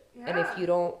relationship. Yeah. And if you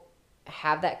don't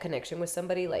have that connection with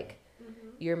somebody, like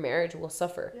your marriage will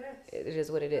suffer. Yes. It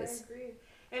is what it is. I agree.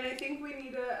 And I think we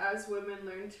need to, as women,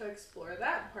 learn to explore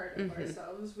that part of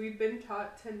ourselves. We've been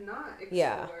taught to not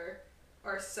explore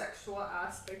our sexual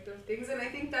aspect of things. And I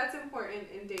think that's important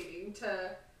in dating,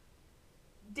 to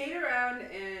date around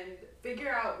and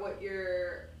figure out what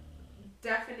your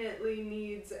definitely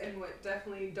needs and what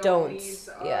definitely don't needs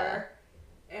are. Yeah.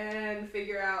 And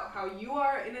figure out how you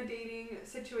are in a dating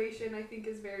situation, I think,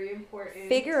 is very important.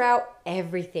 Figure out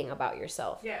everything about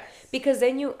yourself. Yes. Because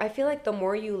then I feel like the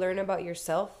more you learn about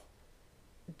yourself,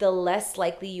 the less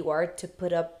likely you are to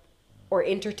put up or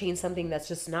entertain something that's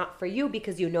just not for you,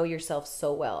 because you know yourself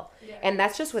so well. Yes. And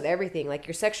that's just with everything, like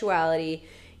your sexuality,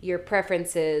 your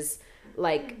preferences,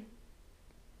 like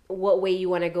what way you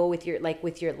want to go with your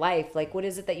life. Like, what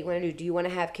is it that you want to do? Do you want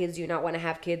to have kids? Do you not want to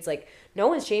have kids? Like, no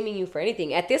one's shaming you for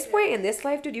anything. At this point in this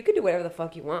life, dude, you can do whatever the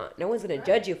fuck you want. No one's going to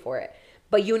judge you for it.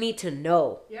 But you need to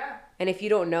know. Yeah. And if you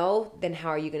don't know, then how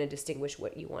are you going to distinguish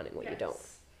what you want and what you don't?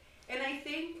 And I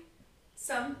think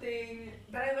something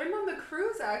that I learned on the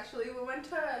cruise, actually, we went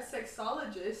to a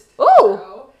sexologist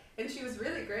show, and she was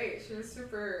really great. She was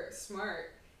super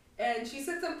smart. And she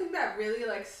said something that really,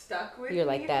 like, stuck with me. You're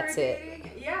like, that's it.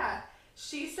 Yeah.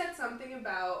 She said something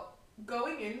about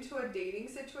going into a dating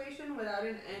situation without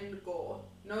an end goal,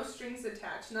 no strings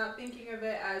attached, not thinking of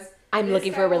it as I'm this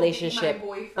looking guy for a will be relationship. my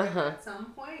boyfriend at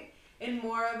some point, and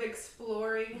more of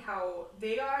exploring how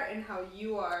they are and how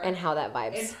you are, And how that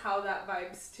vibes. and how that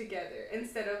vibes together,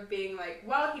 instead of being like,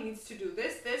 well, he needs to do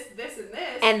this, this, this, and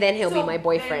this, And then he'll so be my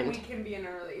boyfriend. Then we can be in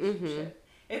a relationship.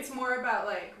 It's more about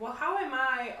like, well, how am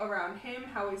I around him?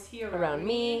 How is he around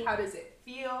me? How does it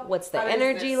feel? What's the How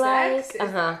energy does the like? sex?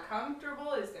 Is that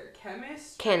comfortable? Is there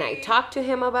chemistry? Can I talk to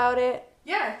him about it?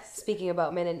 Yes. Speaking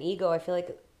about men and ego, I feel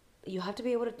like you have to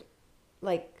be able to,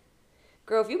 like,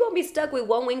 girl, if you're going to be stuck with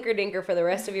one winker dinker for the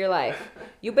rest of your life,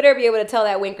 you better be able to tell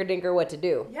that winker dinker what to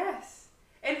do. Yes.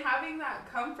 And having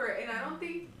that comfort, and I don't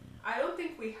think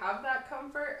we have that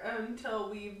comfort until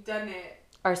we've done it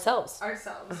Ourselves.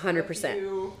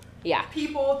 100%. Yeah.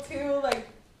 People too, like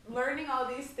learning all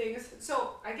these things.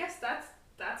 So I guess that's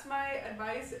my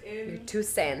advice in Your 2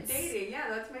 cents. dating. Yeah,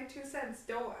 that's my 2 cents.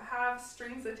 Don't have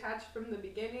strings attached from the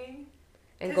beginning.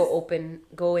 And go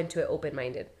into it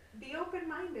open-minded. Be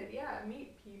open-minded. Yeah,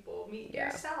 meet people. Meet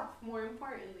yourself. More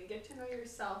importantly, get to know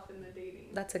yourself in the dating.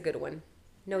 That's a good one.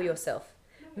 Know yourself.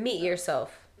 Meet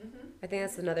yourself. Mm-hmm. I think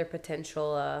that's another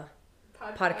potential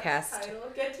podcast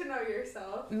title. Get to know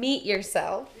yourself. Meet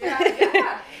yourself. Yeah.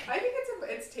 I think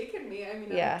it's taken me. I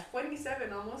mean, I'm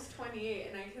 27, almost 28,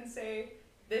 and I can say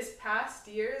this past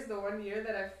year is the 1 year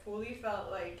that I've fully felt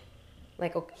like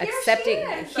accepting.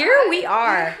 Here we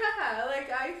are. Yeah, like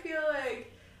I feel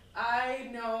like I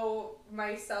know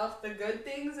myself, the good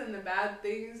things and the bad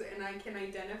things, and I can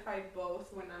identify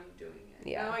both when I'm doing it.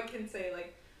 Yeah. Now I can say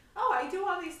like, oh, I do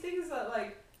all these things that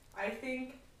like I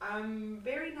think I'm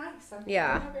very nice. I'm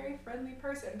a very friendly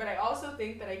person, but I also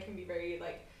think that I can be very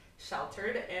like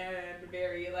sheltered and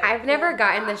very like. I've never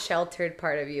gotten the sheltered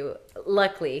part of you,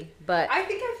 luckily, but I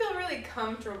think I feel really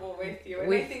comfortable with you,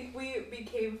 and I think we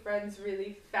became friends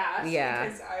really fast. Yeah.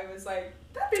 Because I was like,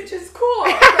 that bitch is cool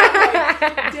from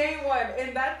like day one,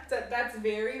 and that's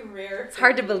very rare. It's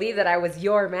hard to believe that I was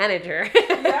your manager.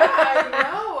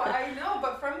 Yeah, I know,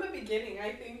 but from the beginning,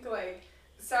 I think like.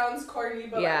 Sounds corny,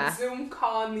 but like Zoom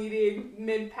call meeting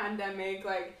mid-pandemic,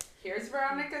 like here's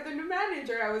Veronica, the new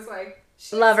manager. I was like,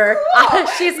 love her. Cool.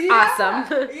 She's awesome.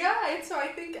 Yeah, and so I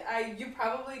think you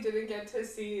probably didn't get to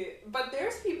see, but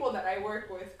there's people that I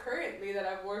work with currently that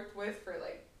I've worked with for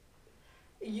like,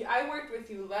 I worked with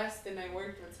you less than I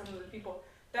worked with some of the people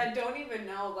that don't even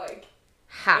know like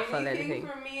half of anything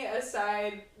for me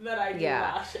aside that I do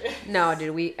lashes. No,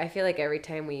 dude, I feel like every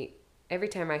time I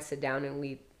sit down and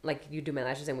we. Like you do my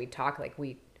lashes and we talk, like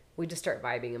we just start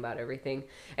vibing about everything,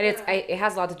 and it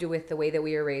has a lot to do with the way that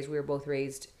we were raised. We were both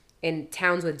raised in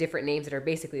towns with different names that are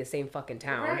basically the same fucking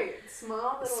town. Right,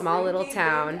 small little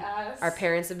town. Our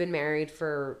parents have been married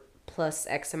for plus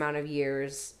X amount of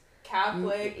years.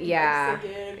 Catholic,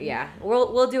 Mexican. Yeah.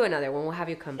 We'll do another one. We'll have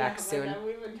you come back soon.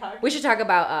 God, we should talk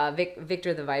about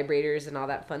Victor the vibrators and all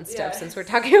that fun stuff since we're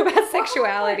talking about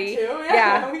sexuality.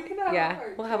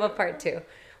 We'll have a part 2.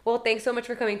 Well, thanks so much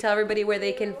for coming. Tell everybody where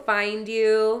they can find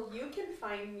you. You can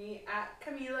find me at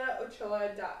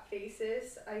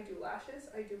CamilaOchoa.faces. I do lashes.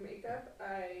 I do makeup.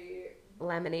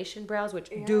 Lamination brows,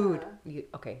 which, dude.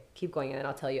 Okay, keep going, and then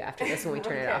I'll tell you after this when we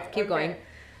turn it off. Keep going.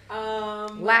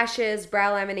 Lashes,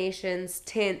 brow laminations,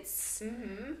 tints,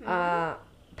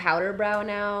 powder brow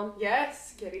now.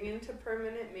 Yes, getting into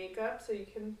permanent makeup, so you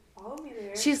can follow me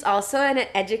there. She's also an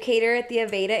educator at the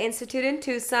Aveda Institute in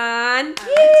Tucson. I'm a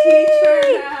teacher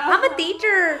now. I'm a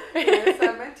teacher. Yes,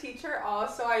 I'm a teacher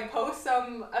also. I post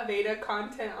some Aveda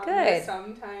content on there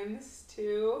sometimes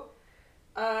too.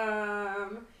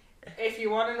 If you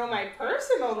want to know my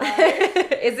personal life,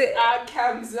 is it at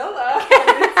Camzilla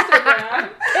on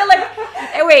Instagram?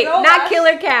 Not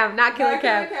Killer Cam, not Killer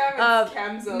Cam. It's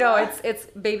Camzilla. No, it's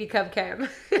Baby Cub Cam.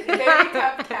 Baby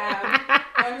Cub Cam.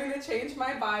 I'm gonna change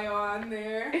my bio on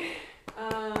there.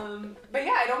 But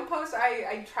yeah, I don't post.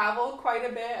 I travel quite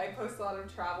a bit. I post a lot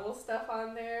of travel stuff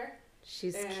on there.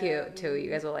 She's cute too.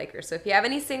 You guys will like her. So if you have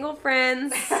any single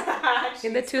friends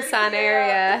in the Tucson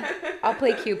area, I'll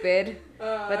play Cupid.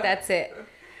 But that's it.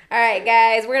 All right,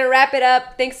 guys, we're gonna wrap it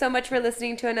up. Thanks so much for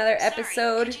listening to another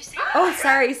episode.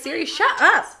 Sorry, Siri, shut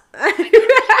up.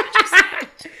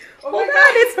 Hold on,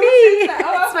 it's me.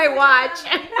 It's my watch.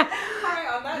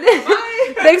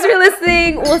 Thanks for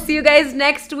listening. We'll see you guys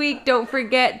next week. Don't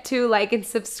forget to like and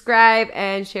subscribe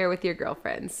and share with your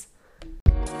girlfriends.